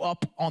didn't grow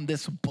up on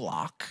this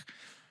block.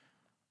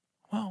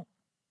 Well,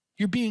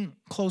 you're being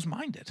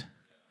closed-minded.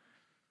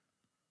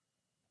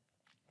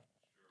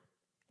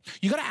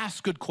 You got to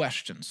ask good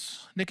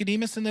questions.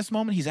 Nicodemus in this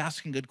moment, he's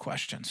asking good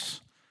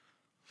questions.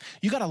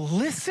 You got to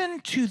listen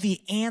to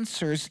the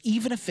answers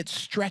even if it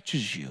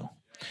stretches you.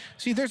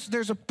 See,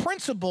 there's a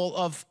principle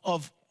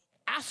of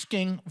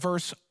asking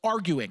versus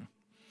arguing.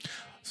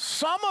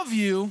 Some of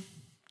you,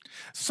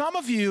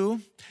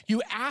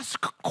 you ask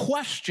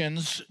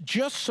questions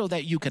just so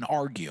that you can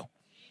argue.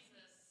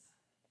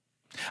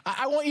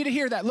 I want you to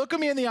hear that. Look at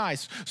me in the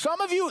eyes.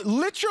 Some of you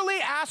literally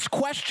ask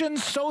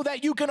questions so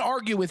that you can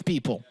argue with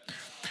people.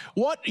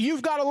 What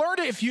you've got to learn,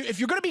 if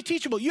you're going to be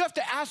teachable, you have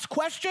to ask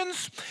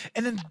questions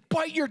and then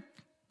bite your...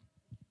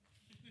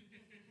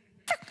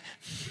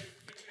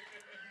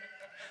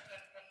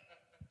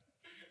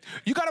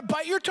 You got to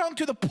bite your tongue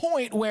to the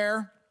point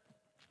where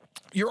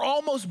you're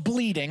almost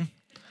bleeding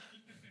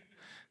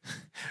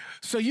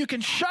so you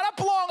can shut up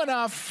long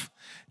enough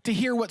to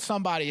hear what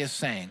somebody is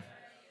saying.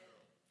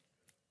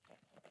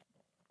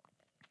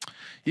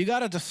 You got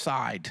to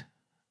decide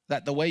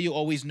that the way you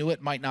always knew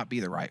it might not be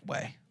the right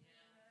way.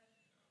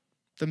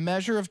 The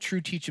measure of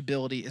true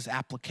teachability is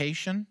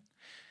application,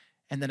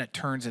 and then it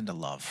turns into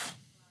love.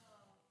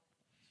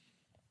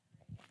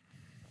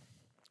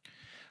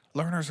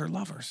 Learners are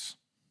lovers.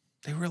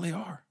 They really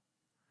are.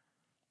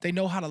 They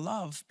know how to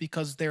love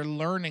because they're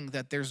learning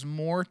that there's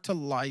more to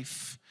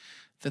life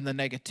than the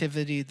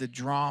negativity, the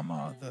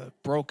drama, the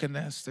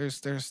brokenness.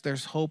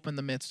 There's hope in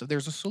the midst of,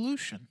 there's a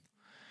solution.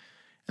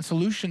 And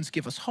solutions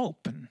give us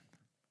hope and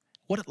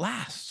what it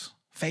lasts,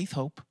 faith,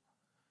 hope,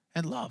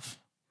 and love.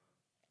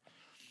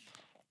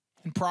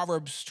 In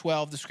Proverbs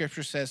 12, the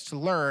scripture says, to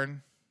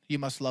learn, you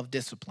must love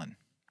discipline.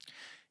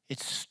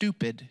 It's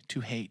stupid to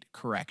hate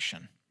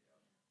correction.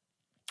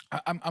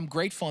 I'm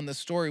grateful in this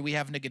story we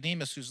have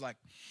Nicodemus who's like,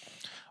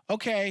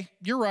 okay,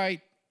 you're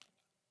right.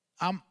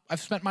 I've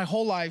spent my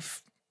whole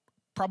life,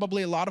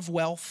 probably a lot of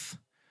wealth.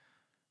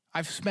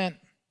 I've spent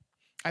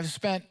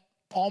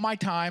all my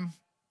time,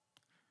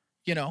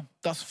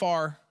 thus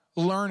far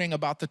learning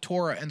about the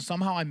Torah, and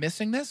somehow I'm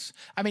missing this.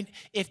 I mean,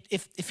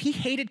 if he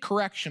hated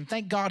correction,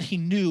 thank God he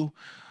knew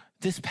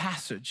this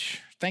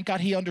passage. Thank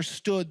God he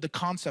understood the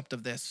concept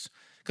of this,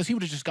 because he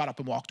would have just got up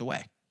and walked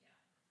away.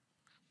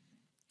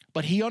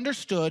 But he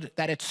understood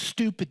that it's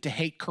stupid to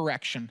hate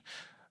correction.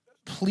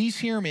 Please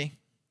hear me.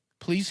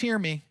 Please hear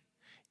me.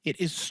 It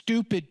is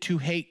stupid to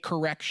hate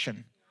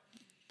correction.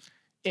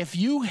 If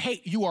you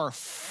hate, you are a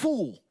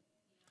fool.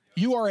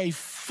 You are a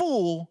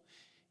fool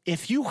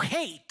if you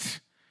hate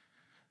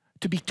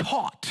to be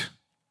taught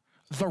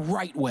the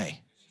right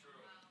way.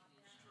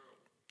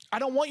 I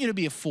don't want you to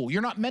be a fool.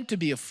 You're not meant to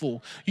be a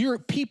fool. You're a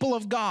people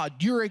of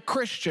God. You're a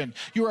Christian.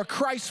 You're a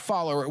Christ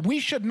follower.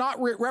 We should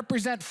not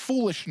represent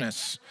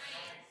foolishness.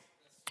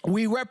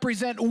 We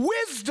represent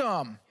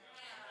wisdom.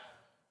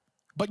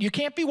 But you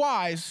can't be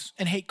wise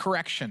and hate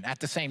correction at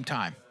the same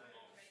time.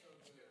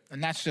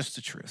 And that's just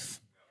the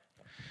truth.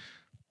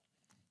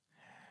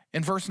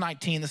 In verse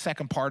 19, the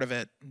second part of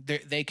it,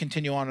 they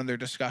continue on in their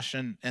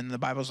discussion, and the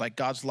Bible's like,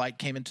 God's light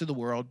came into the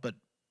world, but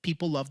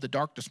people loved the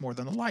darkness more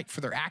than the light,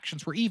 for their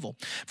actions were evil.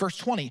 Verse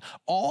 20,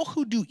 all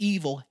who do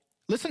evil,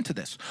 listen to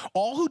this,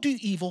 all who do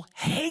evil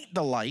hate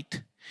the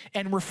light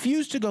and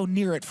refuse to go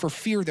near it for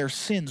fear their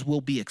sins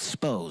will be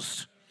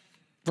exposed.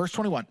 Verse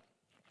 21,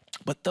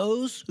 but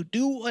those who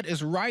do what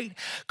is right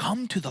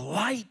come to the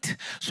light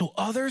so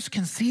others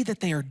can see that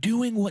they are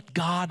doing what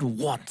God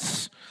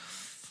wants.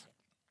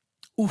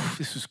 Oof,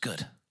 this is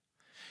good.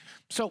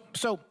 So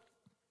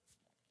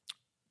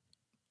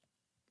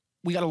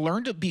we got to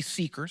learn to be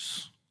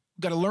seekers.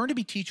 We got to learn to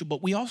be teachable,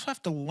 but we also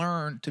have to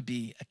learn to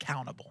be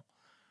accountable.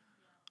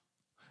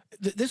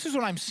 This is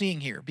what I'm seeing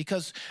here,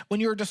 because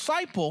when you're a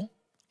disciple,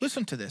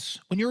 listen to this.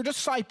 When you're a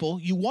disciple,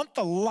 you want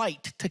the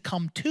light to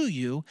come to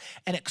you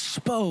and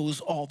expose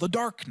all the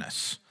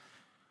darkness.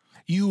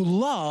 You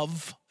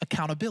love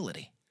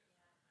accountability.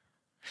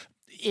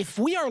 If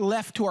we are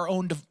left to our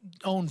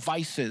own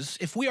vices,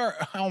 if we are,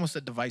 I almost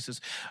said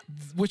devices,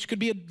 which could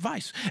be a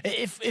vice.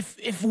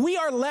 If we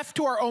are left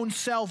to our own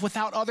self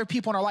without other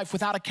people in our life,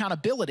 without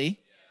accountability,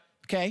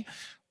 okay,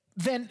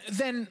 then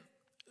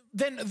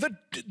the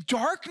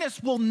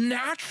darkness will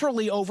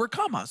naturally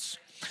overcome us.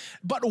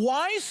 But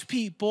wise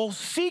people,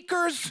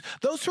 seekers,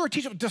 those who are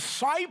teachable,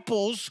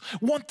 disciples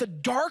want the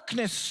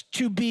darkness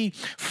to be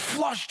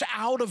flushed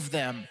out of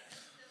them.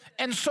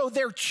 And so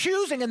they're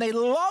choosing, and they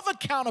love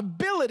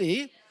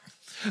accountability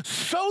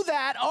so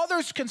that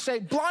others can say,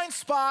 blind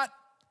spot,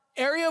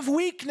 area of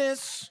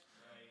weakness,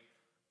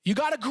 you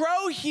got to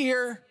grow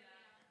here.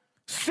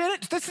 Sin,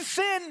 this is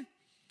sin.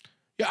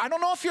 I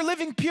don't know if you're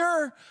living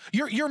pure.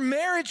 Your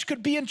marriage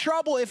could be in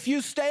trouble if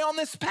you stay on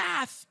this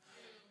path.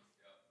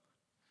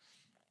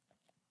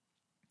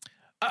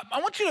 I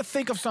want you to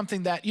think of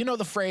something that, you know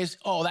the phrase,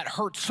 oh, that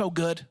hurts so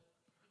good,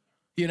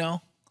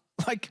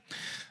 like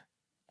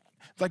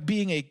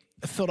being a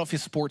Philadelphia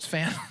sports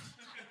fan.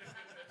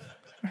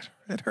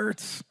 It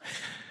hurts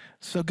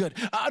so good.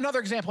 Another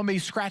example, maybe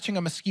scratching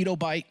a mosquito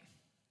bite,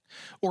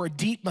 or a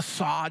deep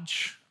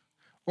massage,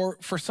 Or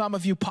for some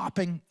of you,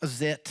 popping a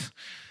zit.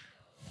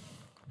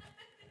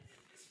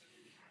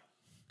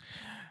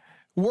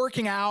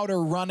 Working out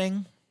or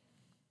running.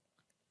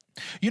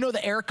 You know,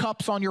 the air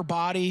cups on your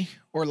body,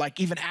 or like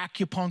even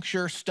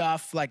acupuncture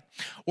stuff, like,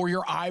 or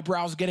your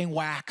eyebrows getting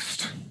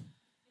waxed.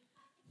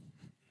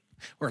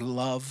 Or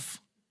love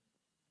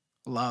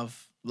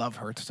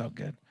hurts so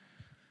good.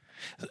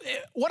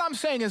 What I'm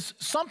saying is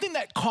something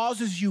that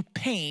causes you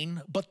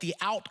pain, but the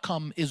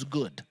outcome is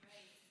good.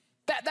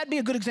 That'd be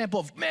a good example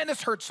of, man,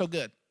 this hurts so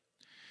good.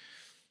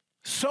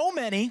 So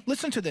many,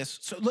 listen to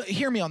this,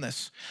 hear me on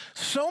this.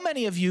 So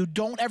many of you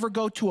don't ever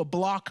go to a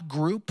block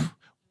group,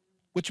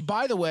 which,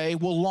 by the way,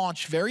 will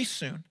launch very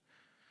soon,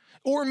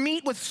 or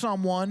meet with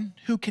someone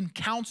who can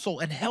counsel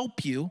and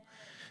help you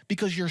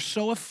because you're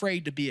so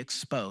afraid to be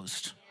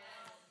exposed.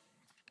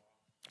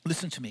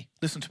 Listen to me.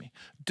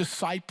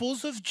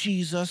 Disciples of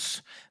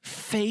Jesus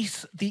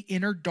face the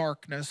inner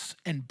darkness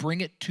and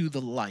bring it to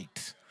the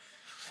light.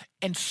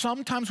 And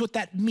sometimes what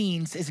that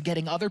means is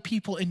getting other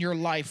people in your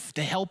life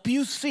to help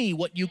you see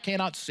what you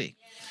cannot see.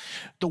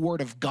 The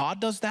Word of God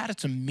does that.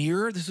 It's a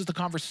mirror. This is the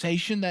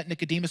conversation that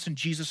Nicodemus and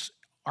Jesus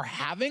are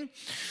having.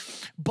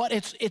 But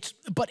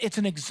it's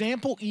an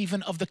example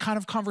even of the kind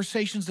of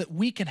conversations that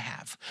we can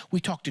have. We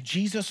talk to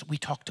Jesus, we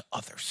talk to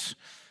others.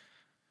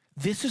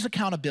 This is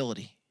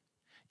accountability.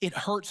 It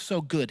hurts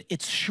so good.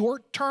 It's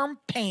short-term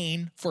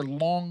pain for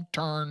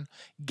long-term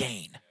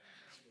gain.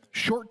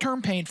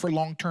 Short-term pain for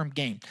long-term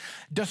gain.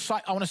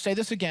 I want to say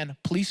this again.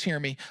 Please hear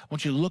me. I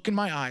want you to look in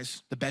my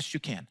eyes the best you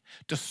can.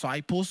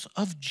 Disciples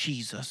of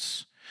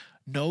Jesus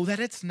know that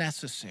it's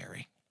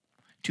necessary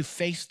to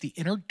face the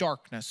inner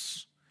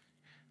darkness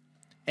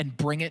and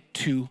bring it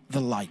to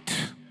the light.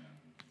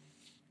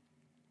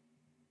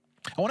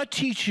 I want to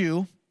teach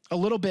you a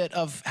little bit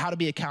of how to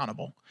be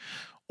accountable,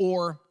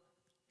 or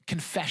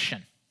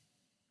confession.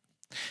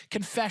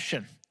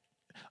 Confession.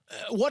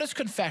 What is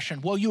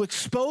confession? Well, you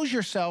expose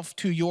yourself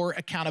to your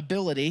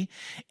accountability,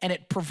 and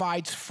it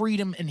provides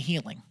freedom and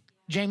healing.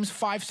 James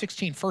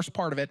 5:16, first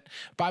part of it,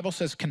 Bible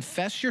says,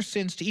 confess your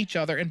sins to each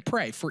other and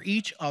pray for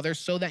each other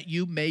so that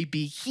you may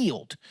be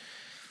healed.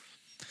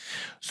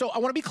 So I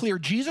want to be clear,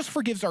 Jesus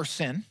forgives our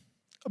sin,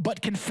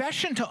 but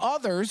confession to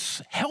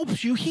others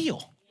helps you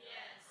heal.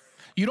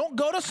 You don't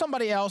go to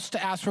somebody else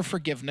to ask for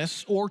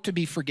forgiveness or to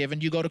be forgiven.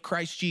 You go to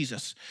Christ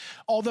Jesus.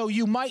 Although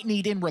you might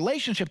need in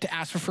relationship to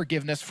ask for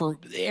forgiveness for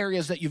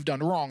areas that you've done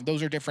wrong.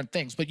 Those are different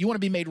things. But you want to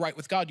be made right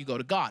with God, you go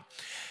to God.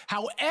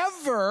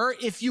 However,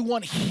 if you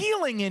want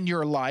healing in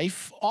your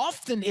life,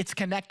 often it's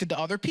connected to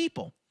other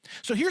people.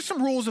 So here's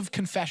some rules of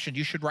confession.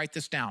 You should write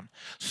this down.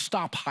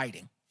 Stop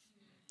hiding.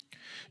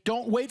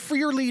 Don't wait for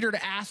your leader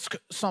to ask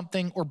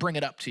something or bring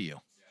it up to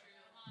you.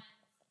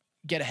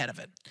 Get ahead of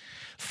it.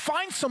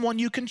 Find someone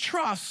you can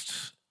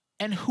trust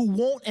and who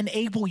won't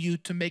enable you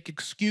to make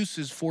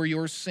excuses for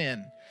your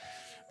sin.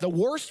 The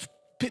worst,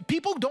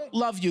 people don't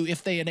love you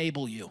if they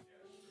enable you.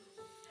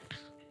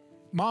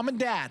 Mom and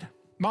dad,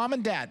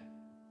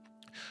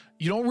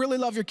 you don't really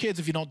love your kids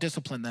if you don't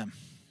discipline them.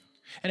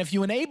 And if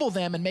you enable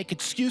them and make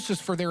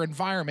excuses for their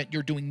environment,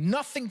 you're doing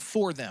nothing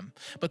for them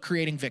but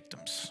creating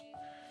victims.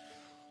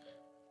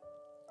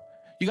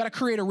 You got to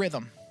create a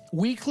rhythm.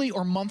 Weekly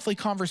or monthly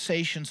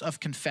conversations of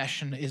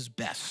confession is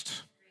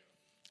best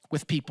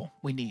with people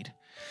we need.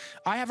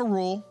 I have a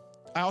rule.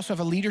 I also have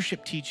a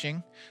leadership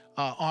teaching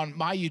on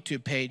my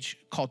YouTube page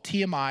called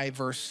TMI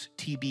versus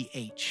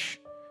TBH.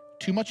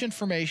 Too much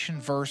information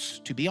versus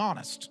to be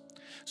honest.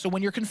 So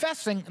when you're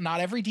confessing, not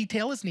every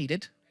detail is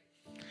needed.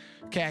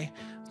 Okay?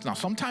 Now,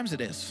 sometimes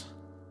it is,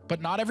 but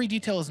not every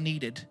detail is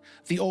needed.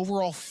 The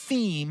overall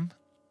theme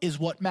is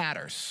what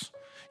matters.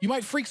 You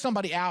might freak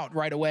somebody out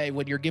right away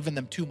when you're giving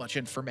them too much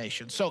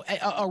information. So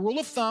a rule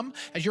of thumb,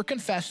 as you're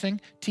confessing,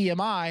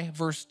 TMI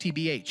versus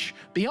TBH.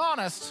 Be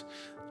honest,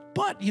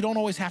 but you don't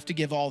always have to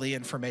give all the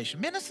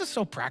information. Man, this is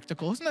so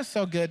practical. Isn't this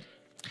so good?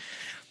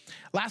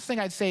 Last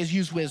thing I'd say is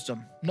use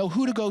wisdom. Know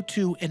who to go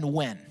to and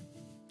when.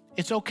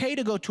 It's okay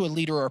to go to a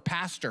leader or a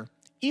pastor,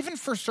 even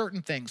for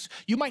certain things.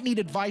 You might need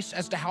advice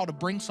as to how to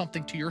bring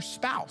something to your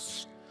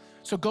spouse.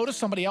 So go to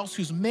somebody else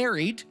who's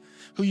married,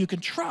 who you can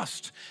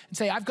trust, and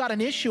say, I've got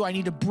an issue I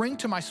need to bring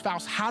to my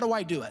spouse. How do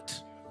I do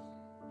it?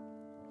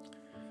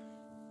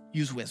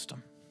 Use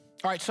wisdom.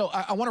 All right, so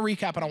I want to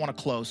recap and I want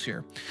to close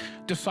here.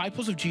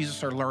 Disciples of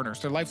Jesus are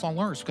learners. They're lifelong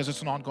learners because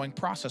it's an ongoing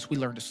process. We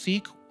learn to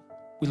seek.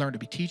 We learn to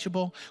be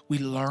teachable. We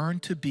learn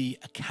to be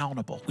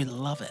accountable. We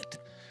love it.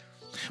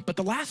 But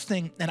the last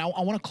thing, and I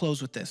want to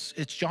close with this.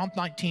 It's John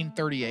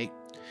 19:38.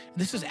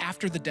 This is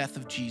after the death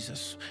of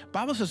Jesus. The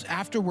Bible says,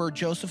 afterward,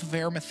 Joseph of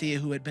Arimathea,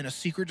 who had been a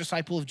secret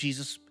disciple of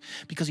Jesus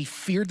because he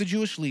feared the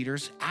Jewish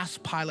leaders,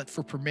 asked Pilate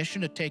for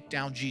permission to take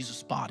down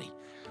Jesus' body.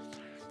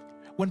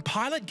 When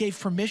Pilate gave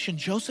permission,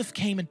 Joseph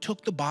came and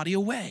took the body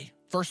away.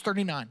 Verse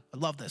 39, I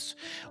love this.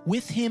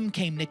 With him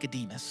came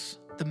Nicodemus,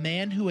 the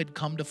man who had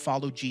come to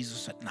follow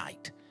Jesus at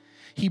night.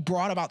 He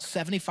brought about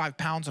 75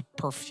 pounds of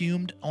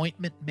perfumed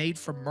ointment made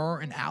from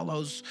myrrh and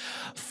aloes.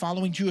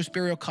 Following Jewish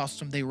burial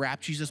custom, they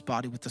wrapped Jesus'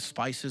 body with the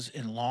spices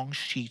in long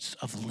sheets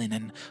of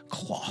linen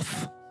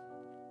cloth.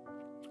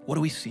 What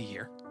do we see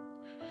here?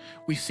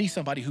 We see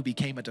somebody who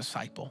became a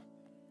disciple.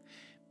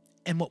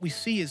 And what we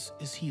see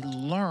is he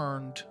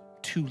learned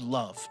to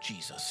love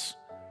Jesus.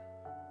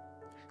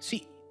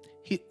 See,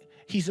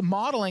 he's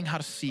modeling how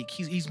to seek.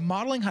 He's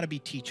modeling how to be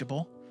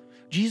teachable.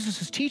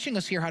 Jesus is teaching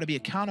us here how to be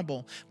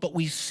accountable, but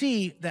we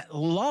see that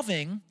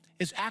loving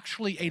is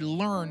actually a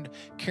learned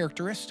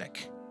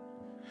characteristic.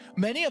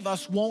 Many of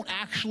us won't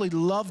actually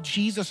love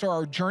Jesus or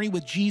our journey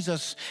with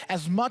Jesus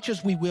as much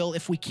as we will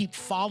if we keep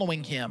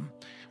following him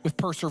with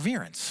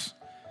perseverance.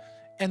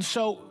 And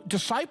so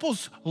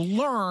disciples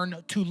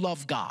learn to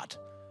love God.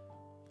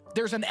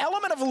 There's an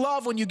element of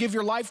love when you give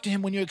your life to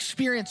him, when you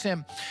experience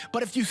him.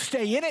 But if you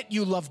stay in it,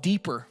 you love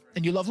deeper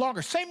and you love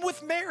longer. Same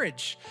with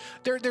marriage.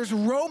 There's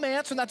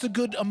romance, and that's a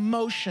good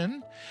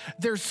emotion.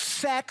 There's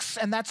sex,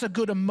 and that's a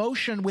good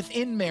emotion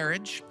within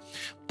marriage.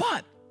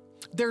 But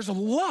there's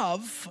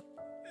love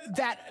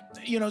that,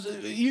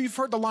 you've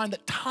heard the line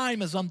that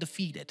time is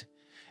undefeated.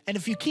 And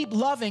if you keep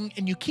loving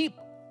and you keep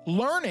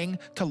learning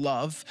to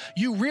love,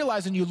 you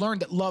realize and you learn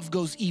that love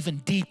goes even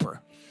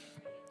deeper.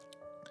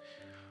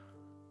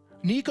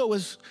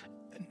 Nicodemus,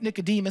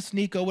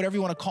 whatever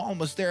you want to call him,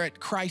 was there at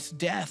Christ's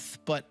death,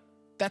 but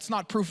that's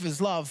not proof of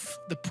his love.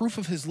 The proof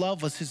of his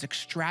love was his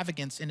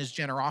extravagance and his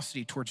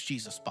generosity towards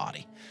Jesus'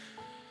 body.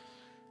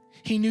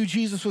 He knew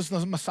Jesus was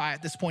the Messiah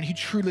at this point. He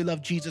truly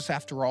loved Jesus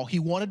after all. He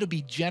wanted to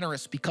be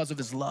generous because of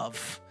his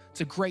love.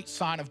 It's a great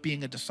sign of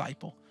being a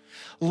disciple.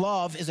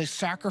 Love is a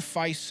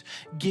sacrifice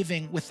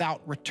giving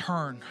without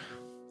return,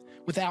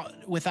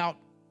 without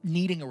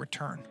needing a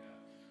return.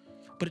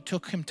 But it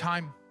took him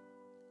time.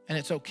 And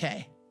it's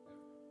okay.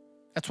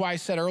 That's why I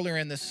said earlier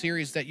in this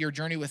series that your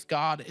journey with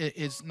God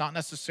is not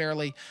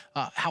necessarily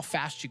how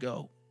fast you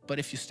go, but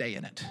if you stay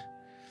in it.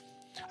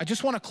 I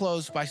just want to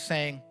close by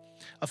saying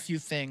a few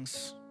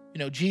things.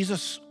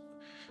 Jesus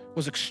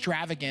was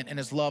extravagant in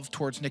his love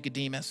towards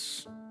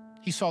Nicodemus.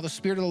 He saw the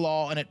spirit of the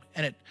law and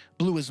it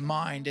blew his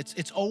mind.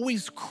 It's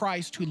always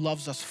Christ who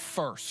loves us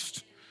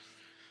first.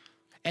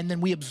 And then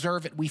we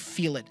observe it, we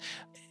feel it.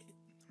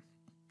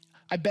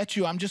 I bet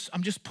you, I'm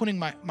just putting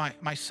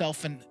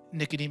myself in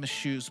Nicodemus'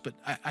 shoes, but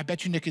I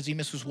bet you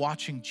Nicodemus was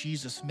watching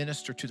Jesus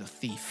minister to the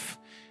thief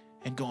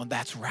and going,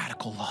 that's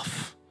radical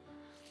love.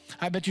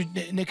 I bet you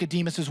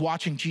Nicodemus is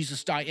watching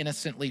Jesus die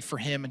innocently for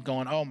him and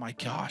going, oh my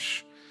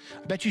gosh.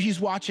 I bet you he's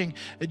watching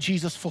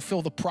Jesus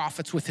fulfill the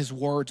prophets with his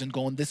words and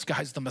going, this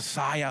guy's the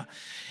Messiah.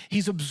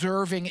 He's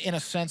observing, in a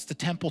sense, the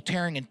temple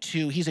tearing in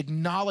two. He's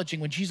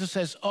acknowledging when Jesus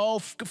says, oh,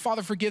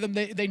 Father, forgive them.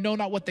 They know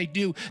not what they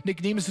do.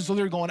 Nicodemus is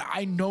literally going,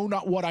 I know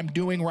not what I'm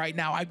doing right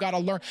now. I've got to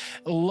learn.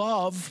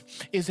 Love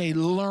is a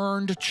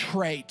learned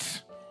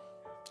trait.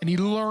 And he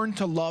learned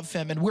to love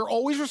him. And we're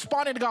always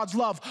responding to God's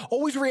love,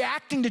 always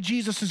reacting to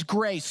Jesus'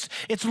 grace.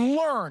 It's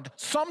learned.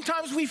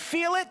 Sometimes we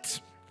feel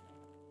it.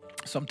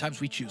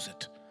 Sometimes we choose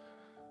it.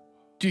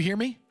 Do you hear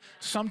me?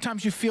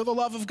 Sometimes you feel the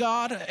love of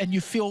God and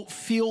you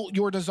feel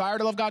your desire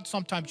to love God.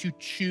 Sometimes you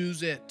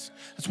choose it.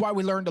 That's why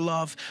we learn to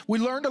love. We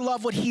learn to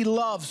love what he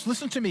loves.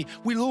 Listen to me.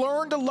 We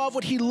learn to love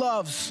what he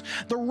loves.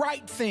 The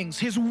right things,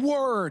 his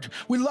word.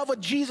 We love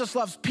what Jesus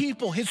loves.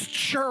 People, his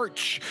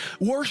church,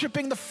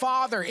 worshiping the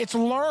Father. It's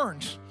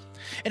learned.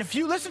 And if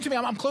you, listen to me,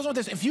 I'm closing with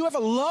this. If you have a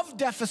love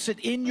deficit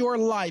in your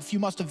life, you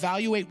must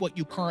evaluate what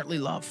you currently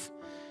love.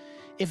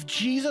 If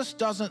Jesus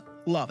doesn't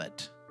love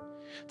it,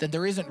 then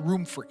there isn't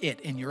room for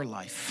it in your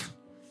life.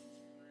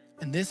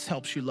 And this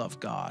helps you love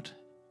God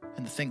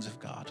and the things of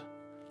God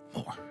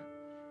more.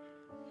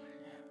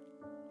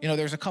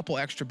 There's a couple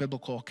extra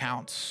biblical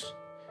accounts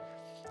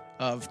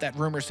of that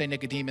rumors say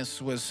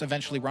Nicodemus was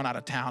eventually run out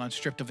of town and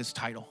stripped of his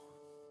title.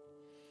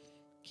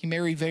 He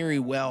may very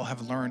well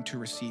have learned to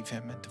receive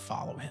him and to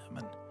follow him.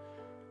 And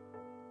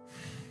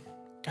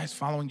guys,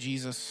 following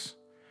Jesus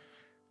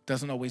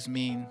doesn't always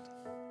mean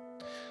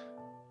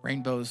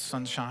rainbows,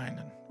 sunshine,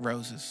 and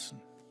roses.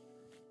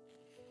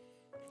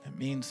 It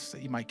means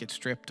that you might get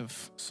stripped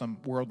of some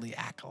worldly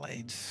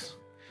accolades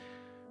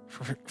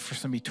for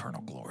some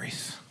eternal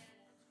glories.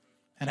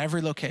 At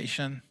every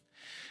location,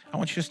 I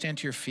want you to stand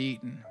to your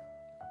feet. And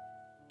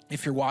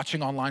if you're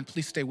watching online,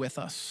 please stay with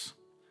us.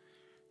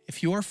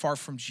 If you are far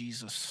from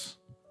Jesus,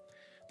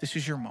 this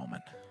is your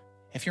moment.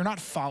 If you're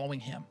not following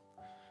him,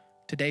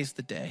 today's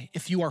the day.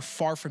 If you are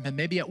far from him,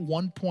 maybe at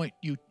one point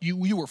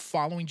you were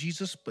following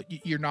Jesus, but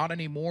you're not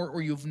anymore,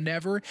 or you've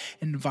never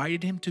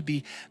invited him to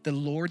be the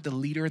Lord, the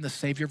leader, and the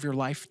Savior of your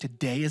life.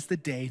 Today is the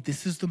day.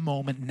 This is the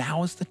moment.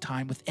 Now is the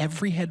time. With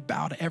every head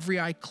bowed, every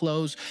eye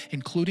closed,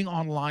 including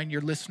online,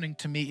 you're listening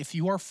to me. If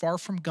you are far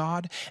from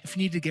God, if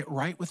you need to get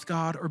right with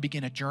God or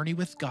begin a journey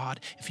with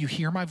God, if you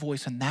hear my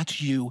voice and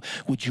that's you,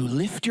 would you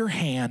lift your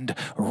hand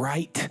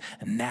right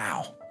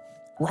now?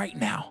 Right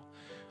now.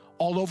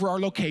 All over our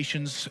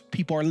locations,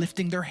 people are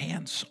lifting their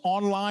hands.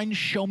 Online,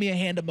 show me a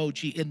hand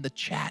emoji in the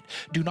chat.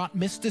 Do not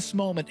miss this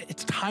moment.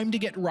 It's time to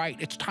get right.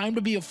 It's time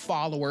to be a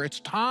follower.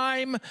 It's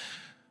time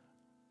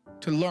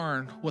to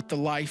learn what the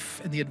life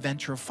and the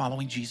adventure of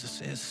following Jesus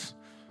is.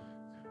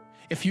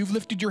 If you've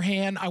lifted your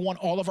hand, I want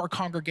all of our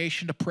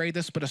congregation to pray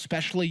this, but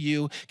especially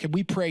you. Can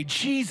we pray,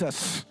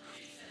 Jesus,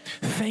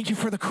 Thank you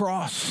for the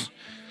cross.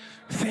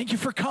 Thank you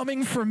for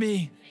coming for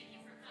me.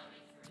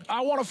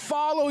 I want to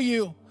follow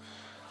you.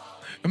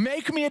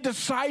 Make me a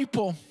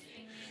disciple.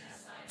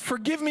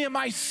 Forgive me of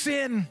my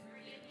sin.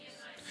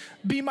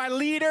 Be my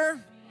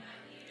leader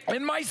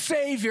and my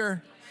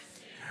Savior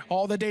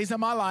all the days of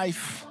my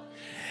life.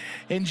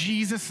 In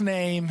Jesus'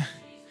 name,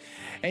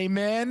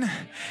 amen.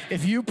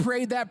 If you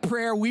prayed that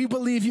prayer, we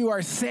believe you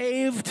are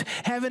saved.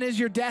 Heaven is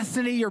your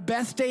destiny. Your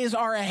best days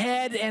are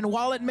ahead. And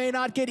while it may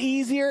not get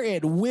easier,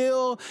 it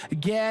will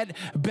get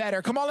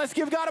better. Come on, let's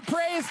give God a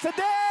praise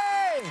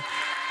today.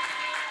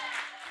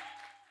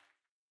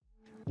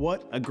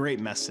 What a great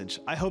message.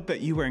 I hope that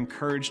you were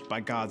encouraged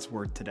by God's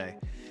word today.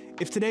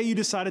 If today you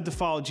decided to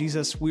follow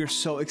Jesus, we are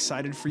so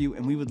excited for you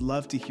and we would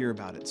love to hear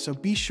about it. So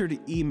be sure to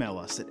email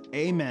us at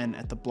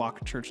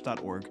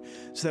amen@theblockchurch.org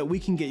so that we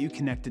can get you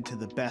connected to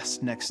the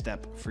best next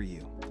step for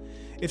you.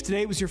 If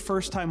today was your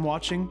first time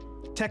watching,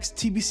 text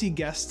TBC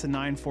Guests to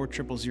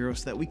 94000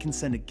 so that we can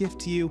send a gift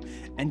to you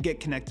and get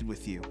connected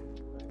with you.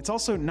 It's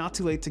also not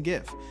too late to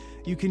give.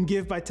 You can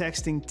give by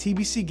texting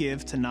TBC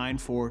Give to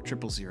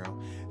 94000.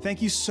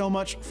 Thank you so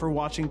much for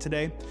watching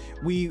today.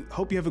 We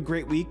hope you have a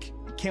great week.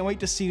 Can't wait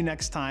to see you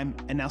next time.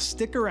 And now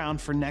stick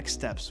around for next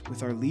steps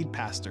with our lead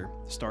pastor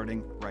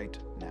starting right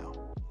now.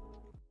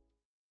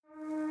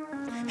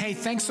 Hey,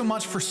 thanks so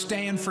much for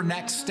staying for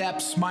Next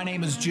Steps. My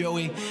name is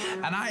Joey,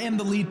 and I am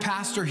the lead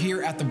pastor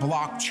here at the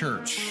Block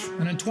Church.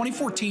 And in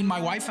 2014,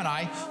 my wife and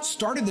I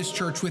started this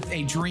church with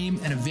a dream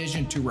and a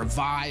vision to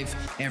revive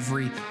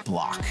every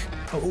block.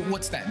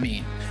 What's that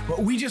mean?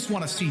 Well, we just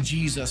want to see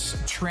Jesus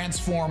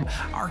transform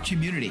our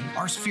community,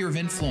 our sphere of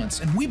influence.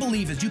 And we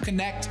believe as you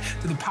connect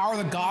to the power of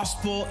the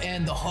gospel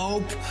and the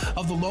hope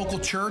of the local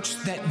church,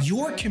 that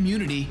your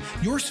community,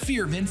 your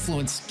sphere of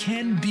influence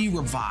can be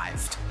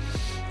revived.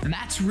 And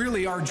that's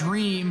really our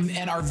dream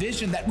and our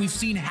vision that we've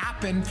seen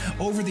happen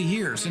over the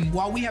years. And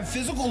while we have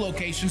physical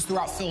locations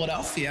throughout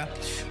Philadelphia,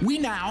 we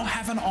now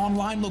have an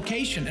online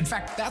location. In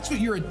fact, that's what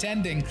you're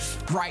attending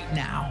right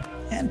now.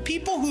 And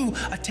people who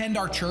attend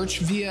our church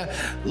via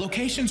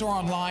locations or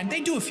online,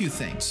 they do a few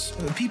things.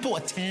 People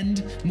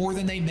attend more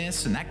than they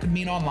miss, and that could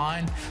mean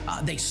online.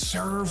 They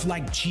serve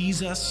like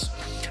Jesus.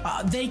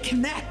 They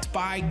connect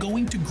by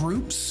going to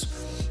groups.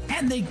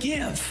 And they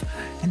give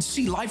and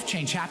see life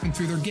change happening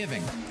through their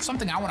giving.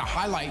 Something I want to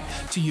highlight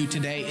to you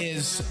today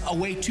is a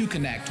way to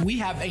connect. We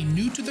have a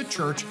new to the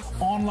church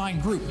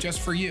online group just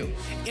for you.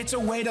 It's a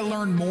way to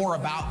learn more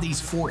about these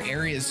 4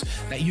 areas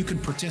that you can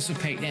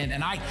participate in.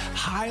 And I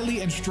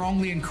highly and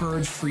strongly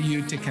encourage for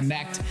you to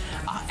connect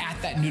at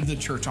that new to the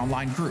church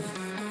online group.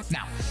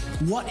 Now,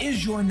 what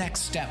is your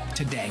next step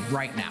today,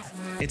 right now?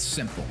 It's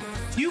simple.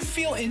 If you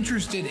feel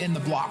interested in the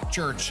Block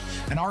Church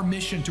and our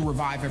mission to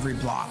revive every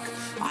block,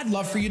 I'd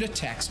love for you to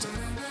text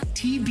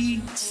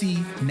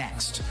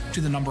TBCNEXT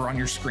to the number on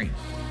your screen.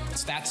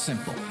 It's that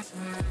simple.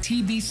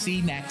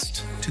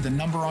 TBCNEXT to the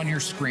number on your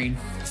screen.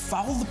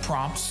 Follow the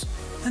prompts,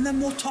 and then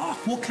we'll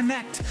talk. We'll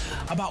connect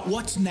about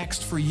what's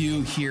next for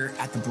you here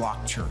at the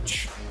Block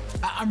Church.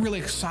 I'm really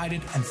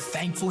excited and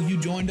thankful you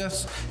joined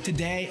us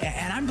today,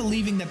 and I'm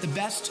believing that the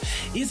best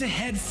is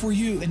ahead for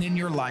you and in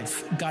your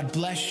life. God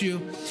bless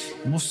you,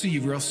 and we'll see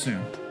you real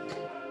soon.